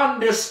to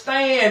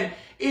understand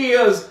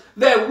is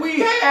that we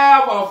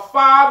have a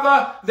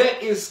Father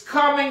that is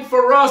coming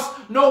for us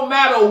no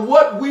matter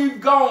what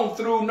we've gone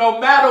through, no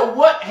matter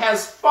what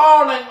has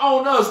fallen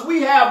on us.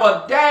 We have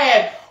a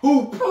Dad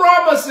who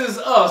promises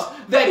us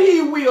that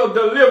he will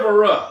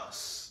deliver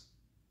us.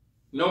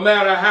 No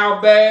matter how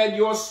bad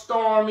your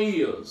storm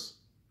is,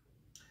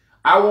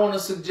 I want to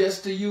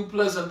suggest to you,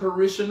 pleasant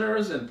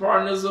parishioners and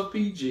partners of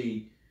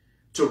PG,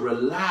 to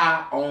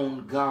rely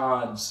on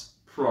God's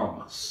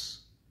promise.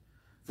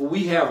 For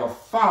we have a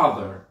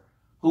Father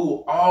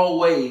who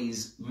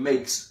always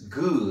makes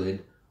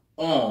good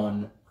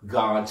on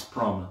God's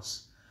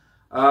promise.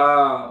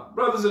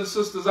 Brothers and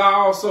sisters, I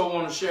also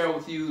want to share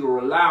with you to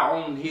rely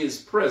on his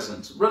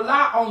presence.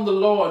 Rely on the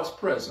Lord's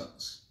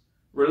presence.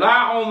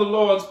 Rely on the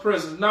Lord's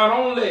presence. Not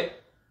only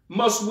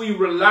must we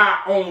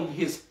rely on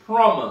his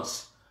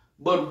promise,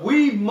 but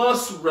we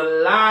must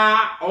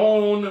rely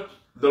on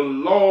the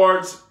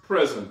Lord's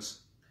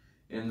presence.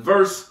 In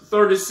verse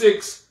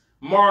 36,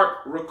 Mark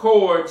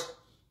records,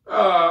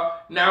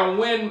 now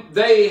when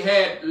they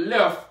had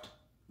left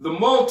the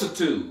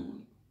multitude,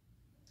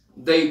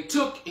 they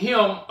took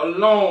him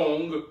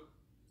along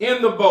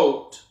in the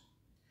boat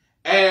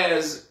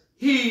as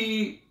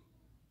he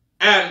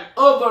and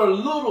other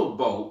little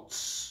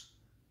boats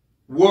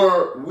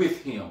were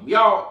with him.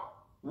 Y'all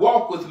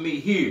walk with me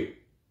here.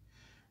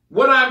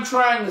 What I'm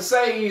trying to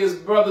say is,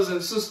 brothers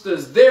and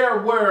sisters, there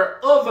were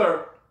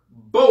other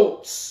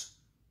boats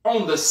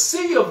on the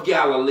Sea of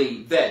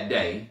Galilee that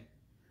day,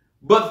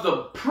 but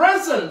the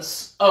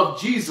presence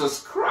of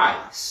Jesus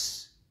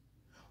Christ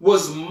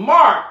was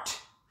marked,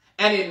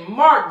 and it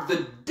marked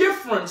the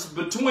difference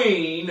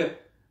between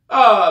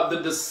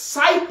the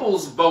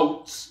disciples'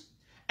 boats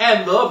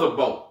and the other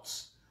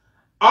boats.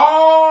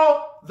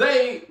 All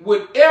they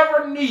would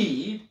ever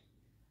need,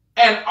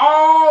 and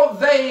all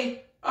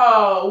they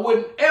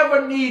would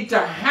ever need to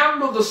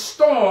handle the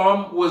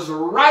storm, was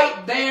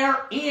right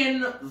there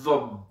in the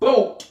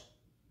boat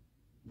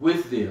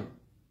with them.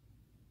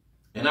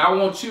 And I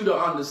want you to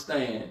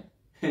understand,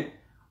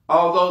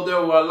 although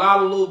there were a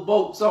lot of little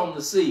boats on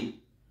the sea,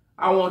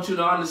 I want you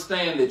to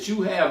understand that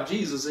you have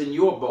Jesus in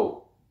your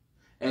boat,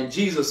 and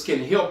Jesus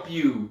can help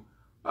you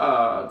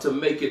to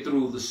make it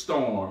through the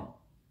storm.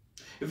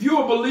 If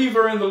you're a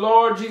believer in the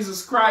Lord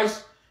Jesus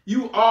Christ,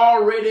 you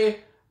already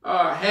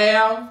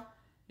have,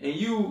 and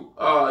you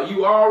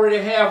already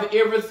have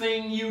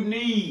everything you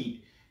need.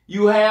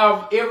 You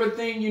have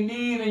everything you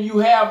need, and you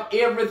have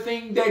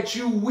everything that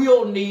you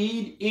will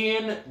need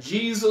in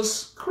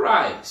Jesus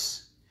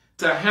Christ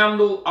to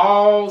handle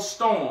all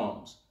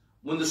storms.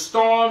 When the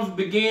storms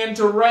begin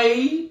to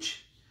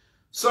rage,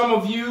 some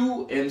of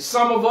you and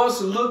some of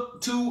us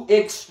look to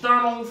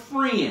external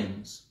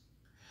friends.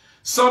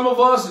 Some of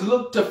us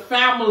look to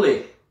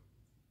family.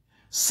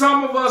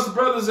 Some of us,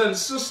 brothers and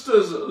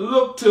sisters,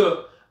 look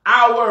to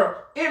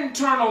our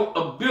internal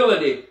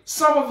ability.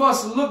 Some of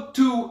us look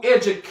to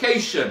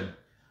education.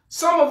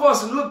 Some of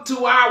us look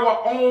to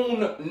our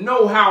own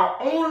know-how,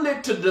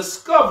 only to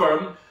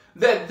discover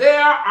that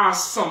there are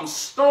some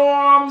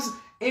storms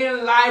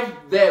in life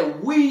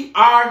that we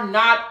are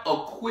not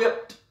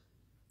equipped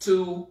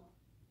to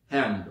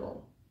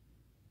handle.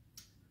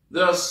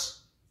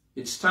 Thus,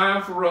 it's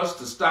time for us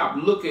to stop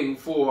looking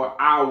for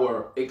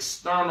our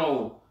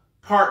external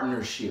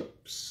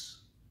partnerships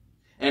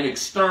and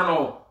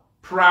external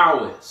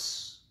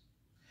prowess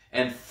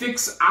and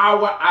fix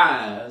our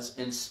eyes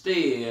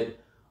instead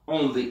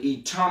on the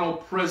eternal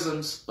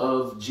presence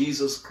of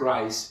Jesus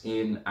Christ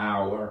in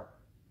our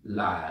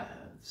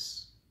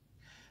lives.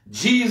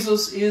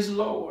 Jesus is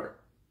Lord,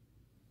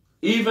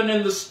 even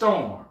in the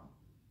storm.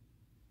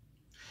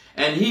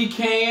 And he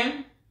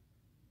can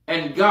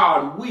and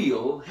God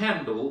will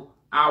handle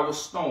our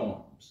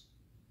storms.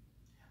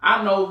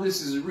 I know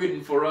this is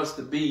written for us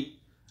to be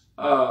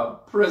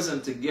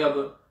present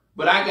together,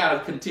 but I got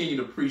to continue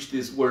to preach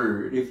this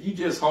word. If you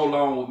just hold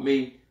on with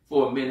me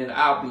for a minute,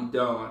 I'll be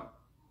done.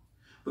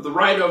 But the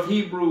writer of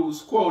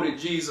Hebrews quoted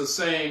Jesus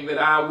saying that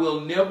I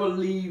will never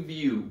leave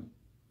you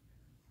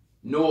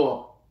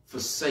nor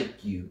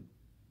forsake you.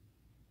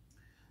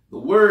 The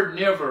word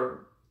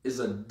never is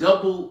a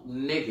double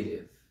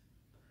negative.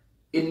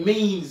 It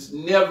means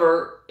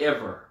never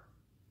ever.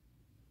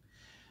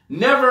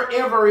 Never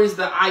ever is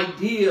the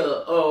idea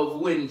of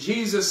when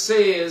Jesus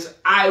says,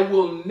 I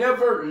will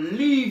never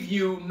leave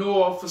you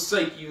nor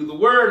forsake you. The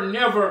word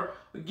never,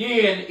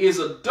 again, is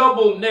a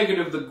double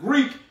negative.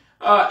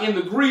 In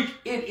the Greek,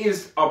 it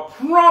is a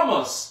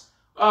promise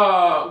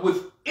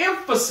with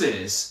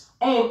emphasis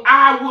on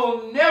I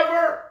will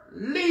never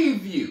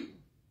leave you.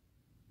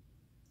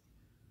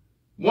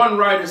 One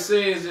writer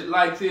says it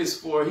like this,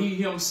 for he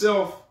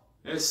himself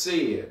has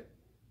said,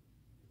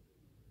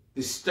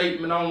 this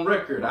statement on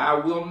record, I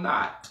will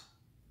not,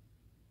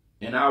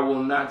 and I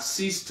will not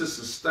cease to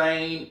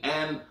sustain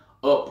and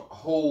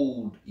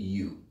uphold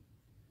you.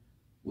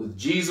 With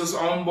Jesus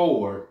on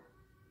board,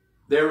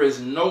 there is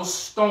no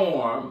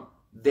storm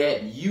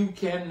that you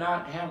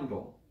cannot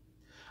handle.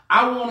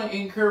 I want to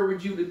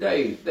encourage you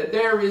today that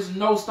there is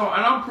no storm,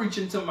 and I'm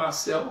preaching to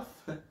myself.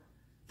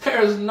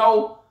 There is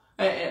no,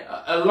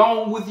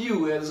 along with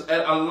you,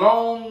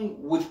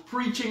 along with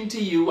preaching to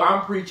you,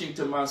 I'm preaching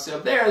to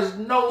myself. There is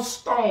no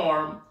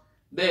storm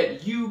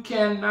that you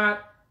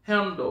cannot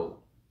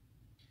handle.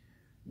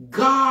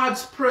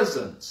 God's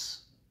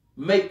presence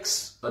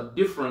makes a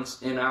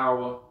difference in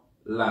our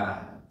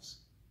lives.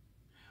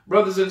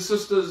 Brothers and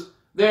sisters,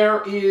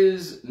 there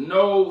is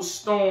no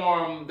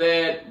storm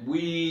that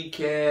we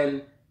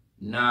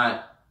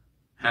cannot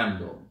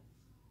handle.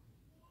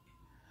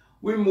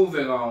 We're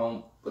moving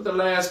on, but the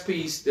last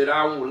piece that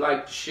I would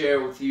like to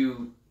share with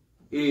you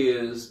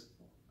is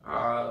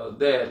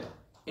that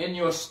in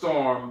your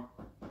storm,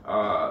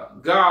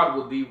 God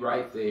will be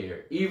right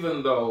there.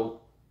 Even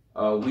though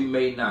we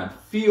may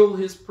not feel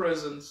his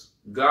presence,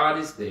 God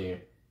is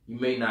there. You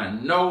may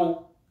not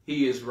know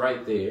he is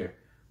right there,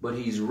 but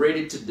he's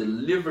ready to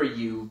deliver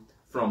you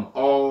from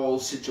all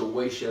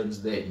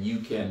situations that you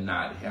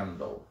cannot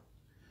handle.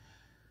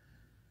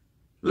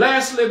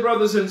 Lastly,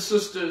 brothers and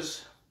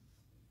sisters,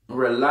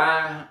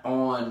 rely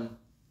on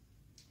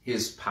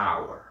his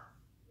power.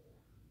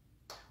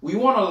 We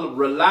want to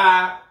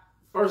rely,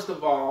 first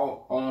of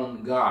all,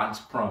 on God's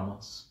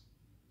promise.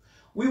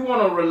 We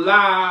want to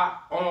rely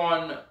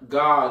on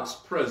God's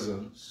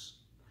presence,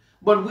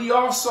 but we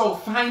also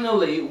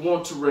finally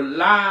want to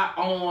rely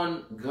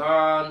on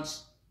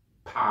God's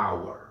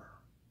power.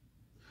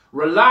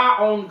 Rely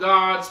on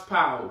God's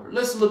power.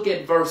 Let's look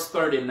at verse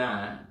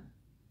 39.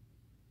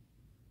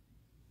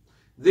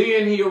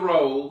 Then he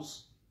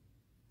arose,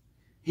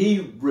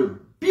 he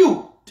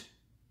rebuked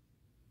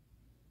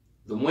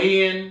the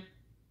wind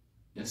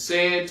and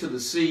said to the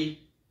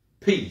sea,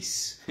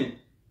 peace,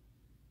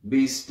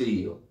 be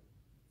still.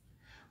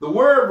 The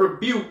word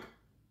rebuke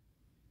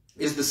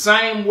is the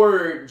same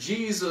word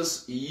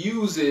Jesus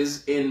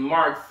uses in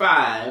Mark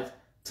 5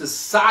 to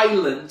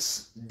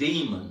silence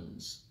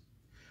demons.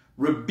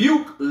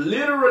 Rebuke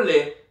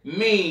literally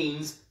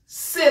means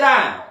sit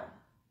down.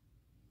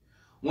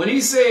 When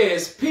he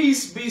says,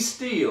 peace be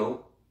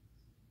still,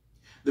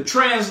 the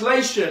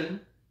translation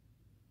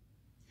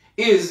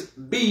is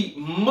be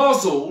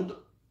muzzled,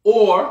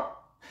 or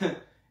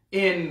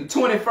in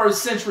 21st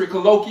century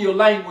colloquial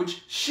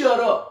language, shut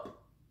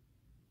up.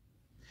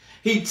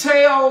 He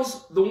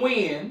tells the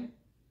wind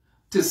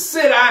to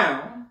sit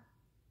down,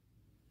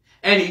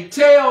 and he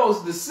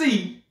tells the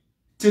sea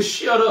to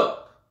shut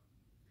up.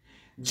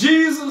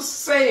 Jesus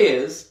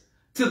says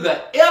to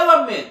the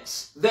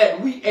elements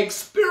that we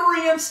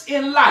experience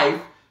in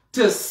life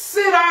to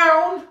sit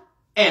down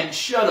and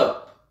shut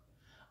up.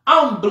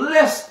 I'm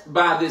blessed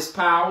by this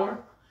power,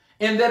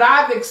 and that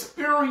I've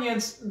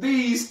experienced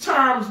these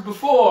terms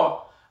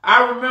before.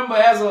 I remember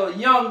as a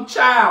young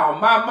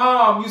child, my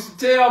mom used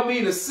to tell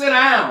me to sit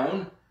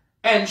down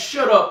and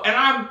shut up. And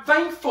I'm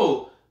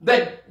thankful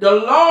that the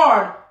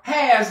Lord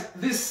has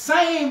this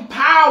same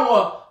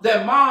power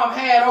that mom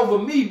had over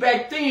me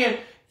back then.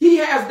 He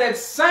has that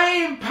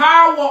same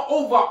power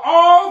over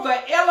all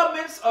the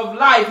elements of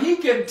life. He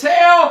can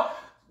tell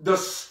the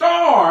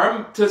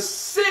storm to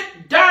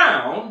sit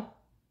down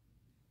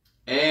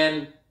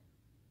and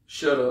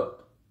shut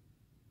up.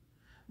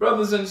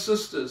 Brothers and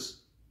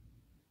sisters,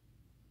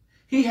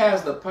 he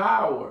has the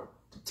power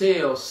to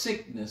tell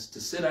sickness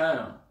to sit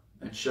down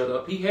and shut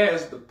up. He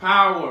has the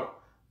power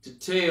to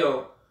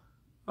tell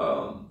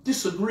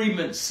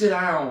disagreement, sit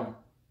down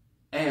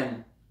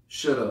and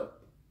shut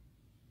up.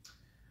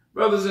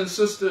 Brothers and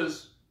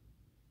sisters,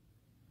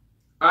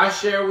 I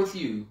share with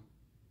you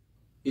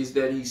is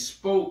that he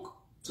spoke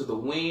to the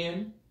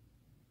wind,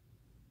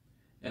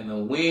 and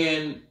the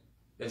wind,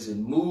 as it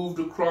moved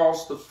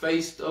across the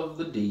face of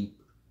the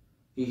deep,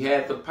 he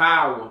had the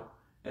power.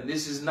 And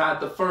this is not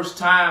the first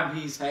time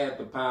he's had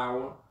the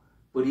power,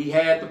 but he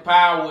had the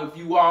power, if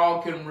you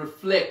all can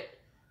reflect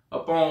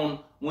upon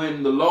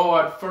when the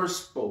Lord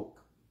first spoke.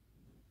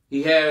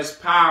 He has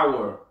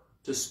power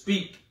to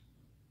speak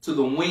to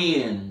the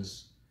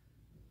winds,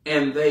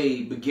 and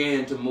they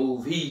began to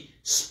move. He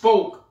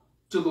spoke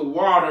to the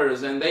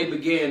waters, and they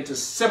began to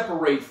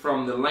separate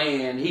from the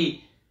land.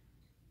 He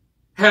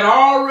had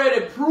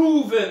already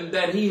proven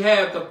that he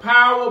had the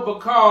power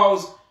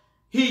because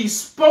he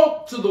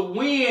spoke to the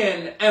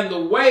wind and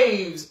the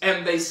waves,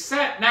 and they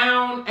sat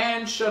down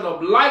and shut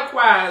up.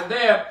 Likewise,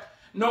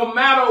 no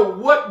matter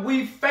what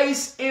we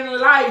face in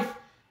life,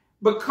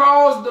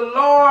 because the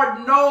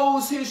Lord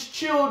knows his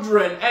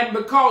children, and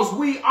because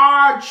we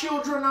are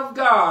children of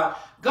God,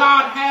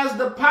 God has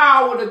the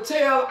power to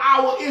tell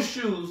our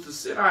issues to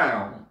sit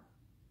down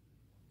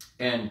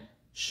and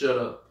shut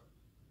up.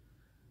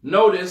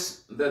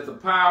 Notice that the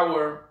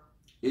power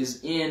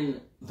is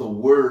in the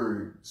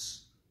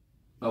words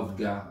of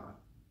God.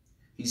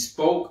 He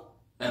spoke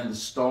and the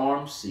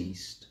storm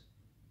ceased.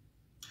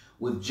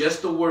 With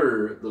just a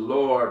word, the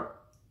Lord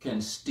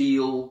can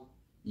still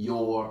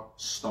your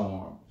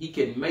storm. He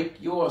can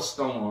make your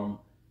storm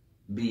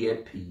be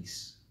at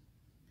peace.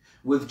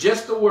 With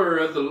just a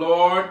word, the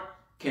Lord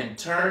can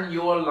turn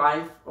your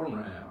life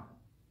around.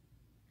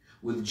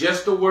 With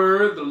just a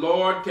word, the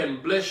Lord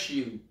can bless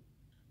you.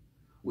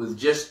 With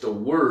just a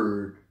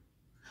word,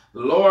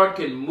 the Lord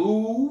can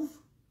move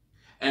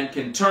and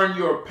can turn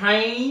your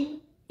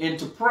pain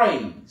into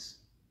praise,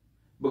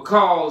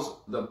 because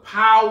the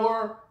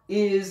power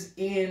is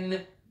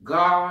in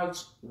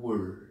God's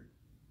word.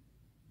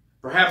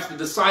 Perhaps the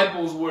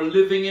disciples were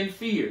living in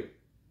fear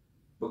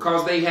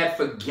because they had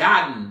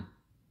forgotten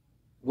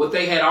what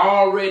they had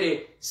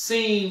already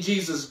seen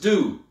Jesus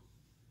do.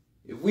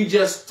 If we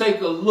just take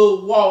a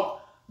little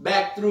walk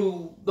back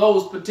through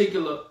those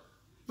particular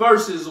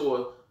verses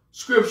or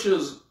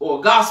scriptures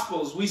or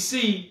gospels, we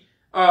see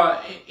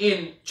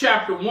in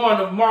chapter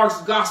 1 of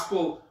Mark's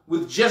gospel,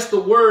 With just a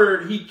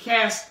word, he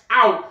cast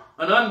out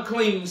an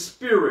unclean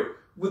spirit.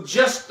 With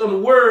just a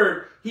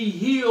word, he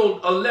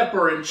healed a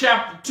leper. In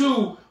chapter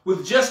 2,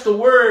 with just a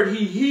word,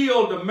 he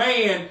healed a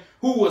man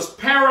who was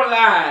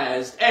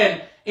paralyzed.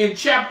 And in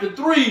chapter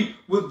 3,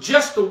 with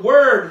just a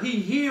word, he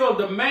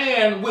healed a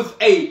man with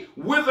a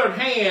withered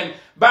hand.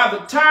 By the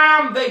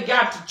time they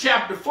got to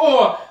chapter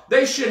 4,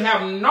 they should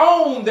have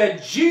known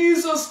that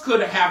Jesus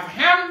could have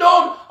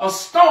handled a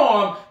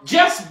storm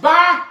just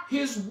by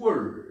his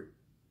word.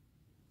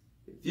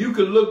 If you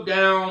could look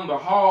down the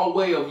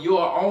hallway of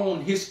your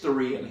own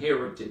history and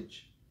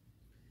heritage,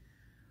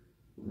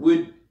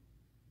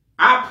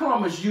 I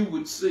promise you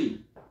would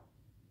see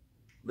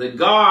that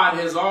God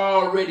has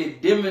already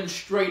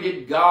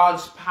demonstrated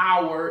God's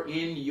power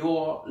in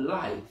your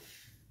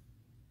life.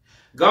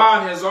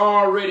 God has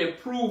already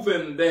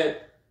proven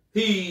that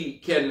he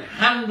can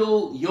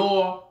handle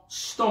your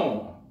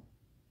storm.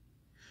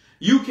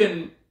 You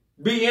can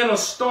be in a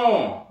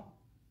storm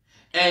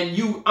and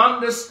you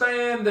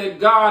understand that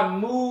God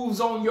moves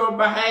on your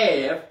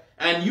behalf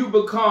and you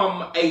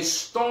become a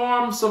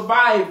storm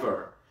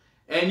survivor.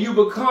 And you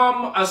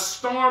become a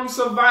storm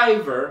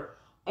survivor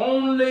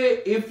only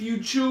if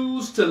you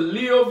choose to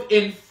live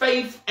in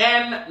faith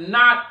and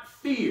not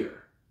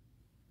fear.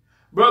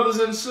 Brothers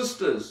and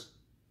sisters,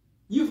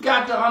 you've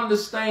got to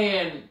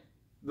understand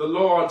the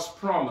Lord's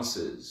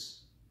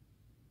promises.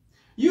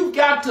 You've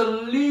got to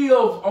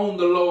live on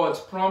the Lord's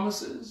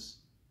promises.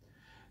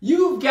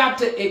 You've got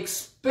to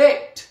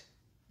expect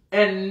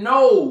and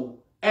know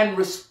and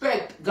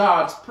respect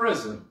God's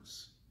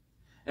presence.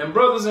 And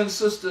brothers and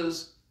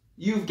sisters,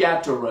 you've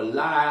got to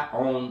rely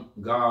on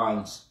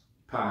God's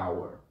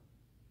power.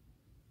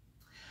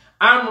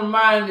 I'm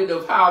reminded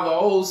of how the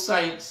old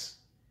saints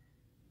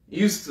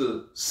used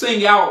to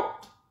sing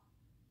out,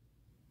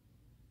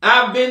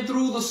 "I've been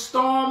through the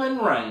storm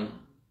and rain,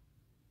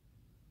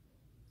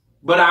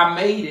 but I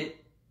made it.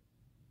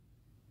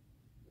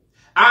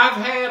 I've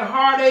had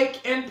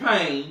heartache and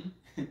pain,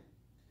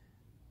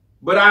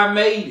 but I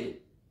made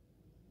it.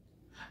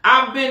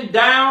 I've been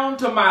down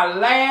to my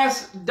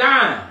last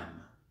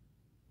dime,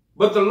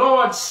 but the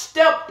Lord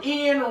stepped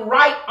in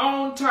right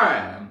on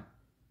time.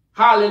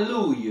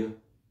 Hallelujah.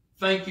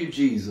 Thank you,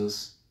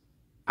 Jesus.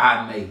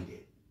 I made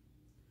it."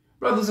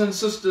 Brothers and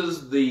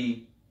sisters,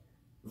 the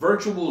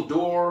virtual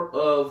door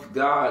of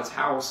God's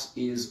house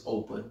is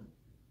open.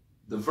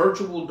 The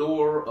virtual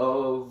door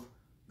of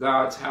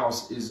God's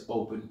house is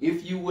open.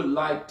 If you would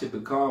like to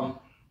become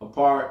a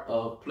part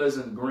of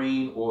Pleasant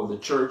Green or the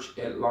church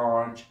at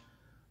large,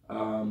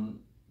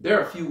 there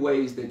are a few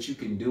ways that you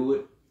can do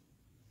it.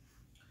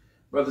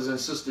 Brothers and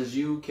sisters,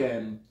 you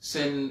can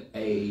send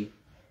an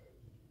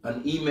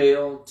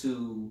email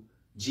to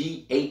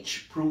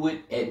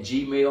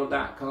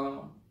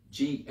ghpruitt@gmail.com,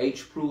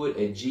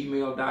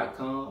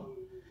 ghpruitt@gmail.com.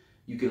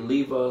 You can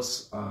leave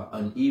us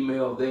an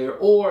email there,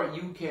 or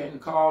you can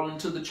call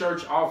into the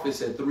church office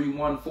at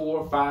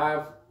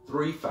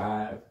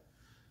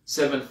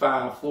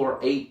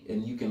 314-535-7548,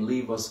 and you can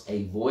leave us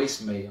a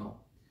voicemail.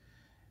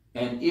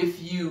 And if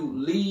you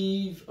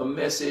leave a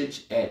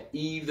message at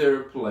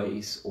either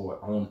place or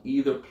on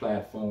either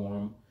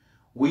platform,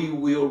 we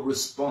will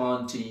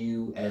respond to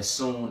you as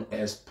soon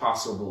as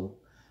possible,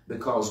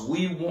 because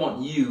we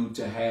want you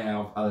to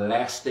have a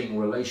lasting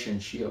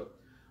relationship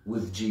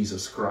with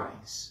Jesus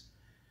Christ.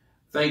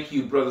 Thank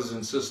you, brothers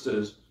and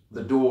sisters.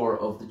 The door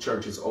of the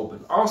church is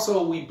open.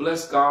 Also, we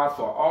bless God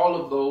for all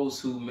of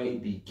those who may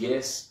be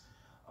guests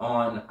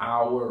on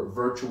our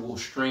virtual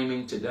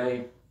streaming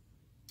today.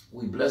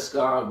 We bless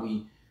God.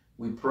 We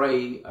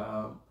pray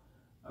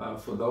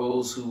for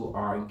those who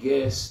are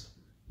guests.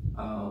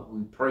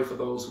 We pray for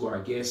those who are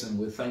guests, and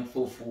we're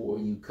thankful for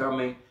you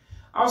coming.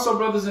 Also,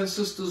 brothers and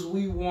sisters,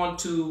 we want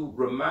to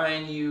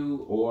remind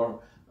you,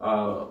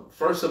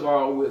 first of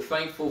all, we're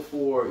thankful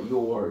for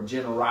your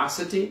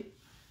generosity.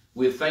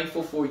 We're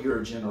thankful for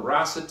your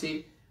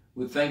generosity.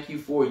 We thank you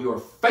for your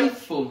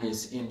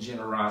faithfulness in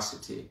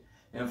generosity.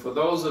 And for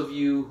those of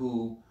you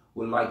who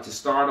would like to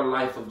start a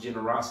life of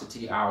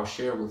generosity, I'll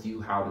share with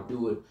you how to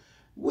do it.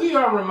 We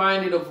are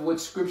reminded of what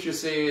Scripture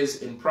says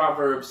in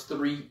Proverbs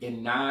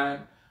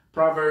 3:9.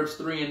 Proverbs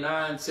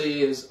 3:9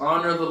 says,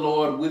 "Honor the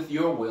Lord with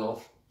your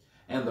wealth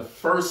and the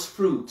first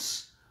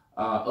fruits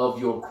of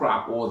your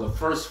crop," or the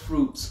first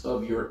fruits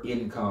of your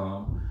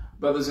income.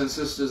 Brothers and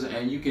sisters,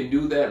 and you can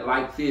do that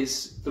like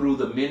this through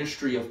the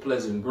ministry of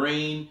Pleasant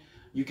Green.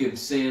 You can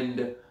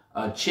send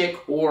a check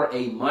or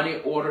a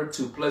money order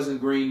to Pleasant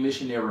Green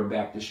Missionary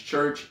Baptist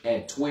Church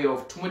at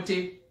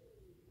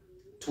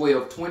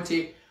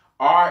 1220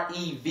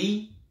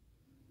 R.E.V.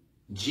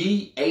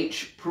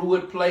 G.H.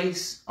 Pruitt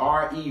Place,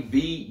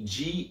 R.E.V.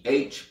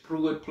 G.H.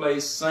 Pruitt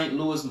Place, St.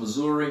 Louis,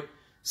 Missouri,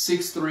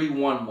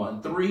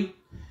 63113.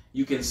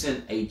 You can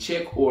send a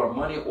check or a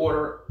money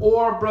order,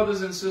 or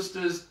brothers and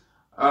sisters,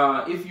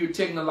 if you're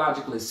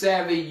technologically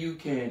savvy, you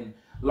can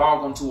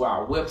log onto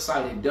our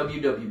website at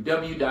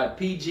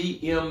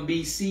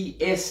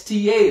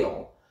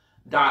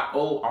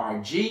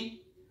www.pgmbcstl.org,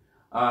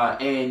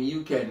 and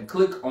you can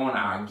click on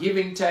our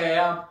giving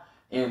tab,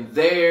 and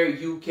there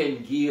you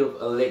can give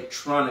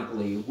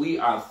electronically. We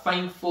are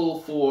thankful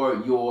for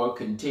your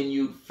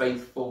continued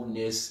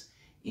faithfulness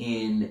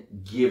in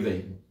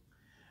giving.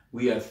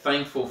 We are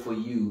thankful for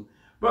you,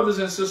 brothers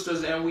and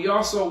sisters, and we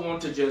also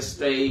want to just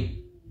stay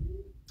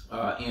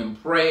in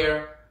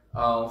prayer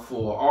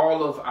for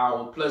all of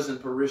our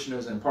pleasant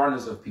parishioners and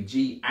partners of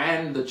PG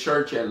and the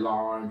church at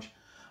large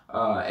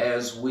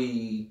as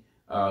we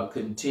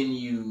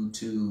continue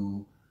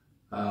to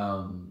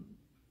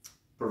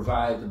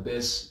provide the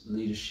best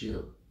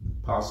leadership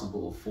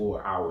possible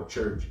for our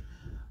church.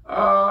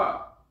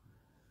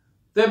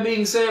 That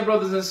being said,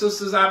 brothers and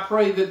sisters, I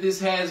pray that this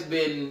has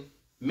been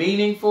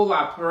meaningful.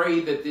 I pray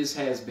that this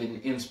has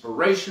been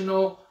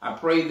inspirational. I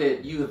pray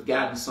that you have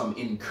gotten some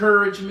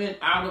encouragement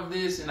out of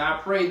this. And I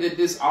pray that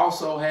this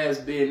also has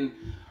been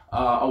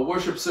a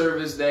worship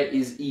service that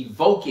is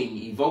evoking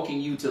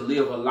you to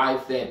live a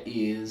life that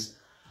is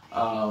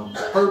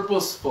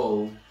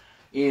purposeful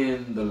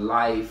in the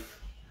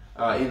life,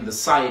 in the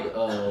sight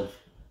of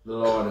the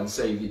Lord and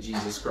Savior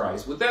Jesus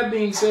Christ. With that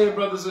being said,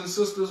 brothers and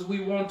sisters, we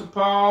want to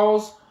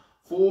pause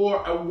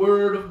for a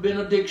word of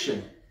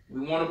benediction. We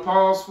want to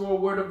pause for a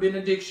word of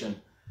benediction.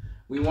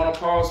 We want to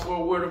pause for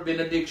a word of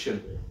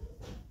benediction.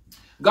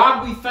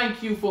 God, we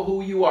thank you for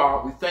who you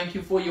are. We thank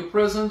you for your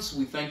presence.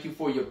 We thank you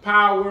for your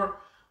power.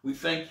 We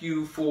thank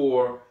you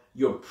for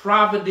your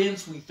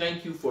providence. We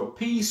thank you for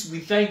peace. We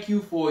thank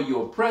you for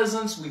your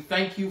presence. We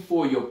thank you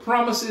for your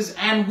promises.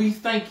 And we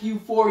thank you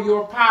for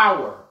your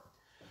power.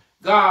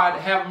 God,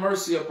 have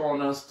mercy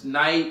upon us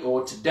tonight,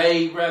 or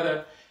today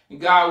rather.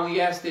 And God, we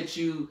ask that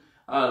you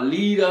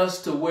lead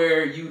us to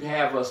where you'd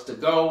have us to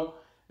go.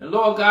 And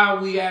Lord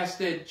God, we ask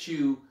that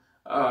you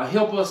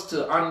help us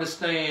to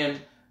understand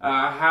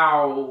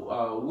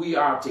how we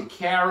are to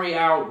carry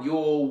out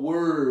your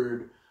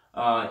word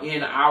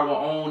in our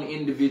own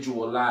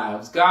individual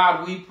lives.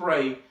 God, we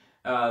pray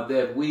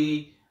that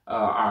we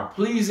are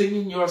pleasing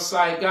in your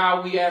sight.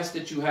 God, we ask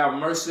that you have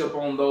mercy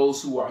upon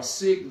those who are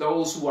sick,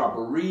 those who are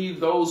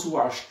bereaved, those who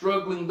are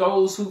struggling,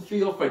 those who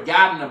feel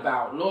forgotten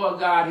about. Lord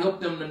God,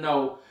 help them to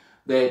know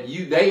that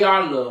they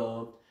are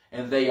loved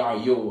and they are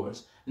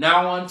yours.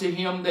 Now unto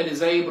him that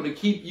is able to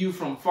keep you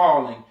from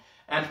falling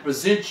and to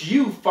present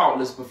you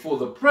faultless before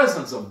the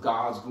presence of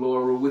God's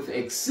glory with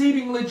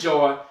exceedingly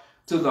joy,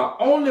 to the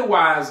only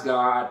wise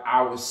God,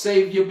 our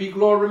Savior, be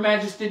glory,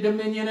 majesty,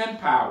 dominion, and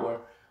power,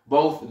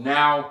 both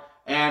now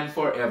and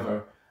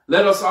forever.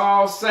 Let us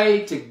all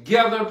say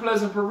together,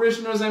 pleasant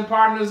parishioners and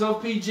partners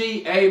of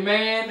PG,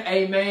 amen,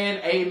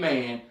 amen,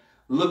 amen.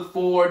 Look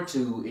forward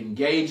to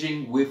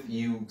engaging with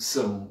you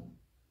soon.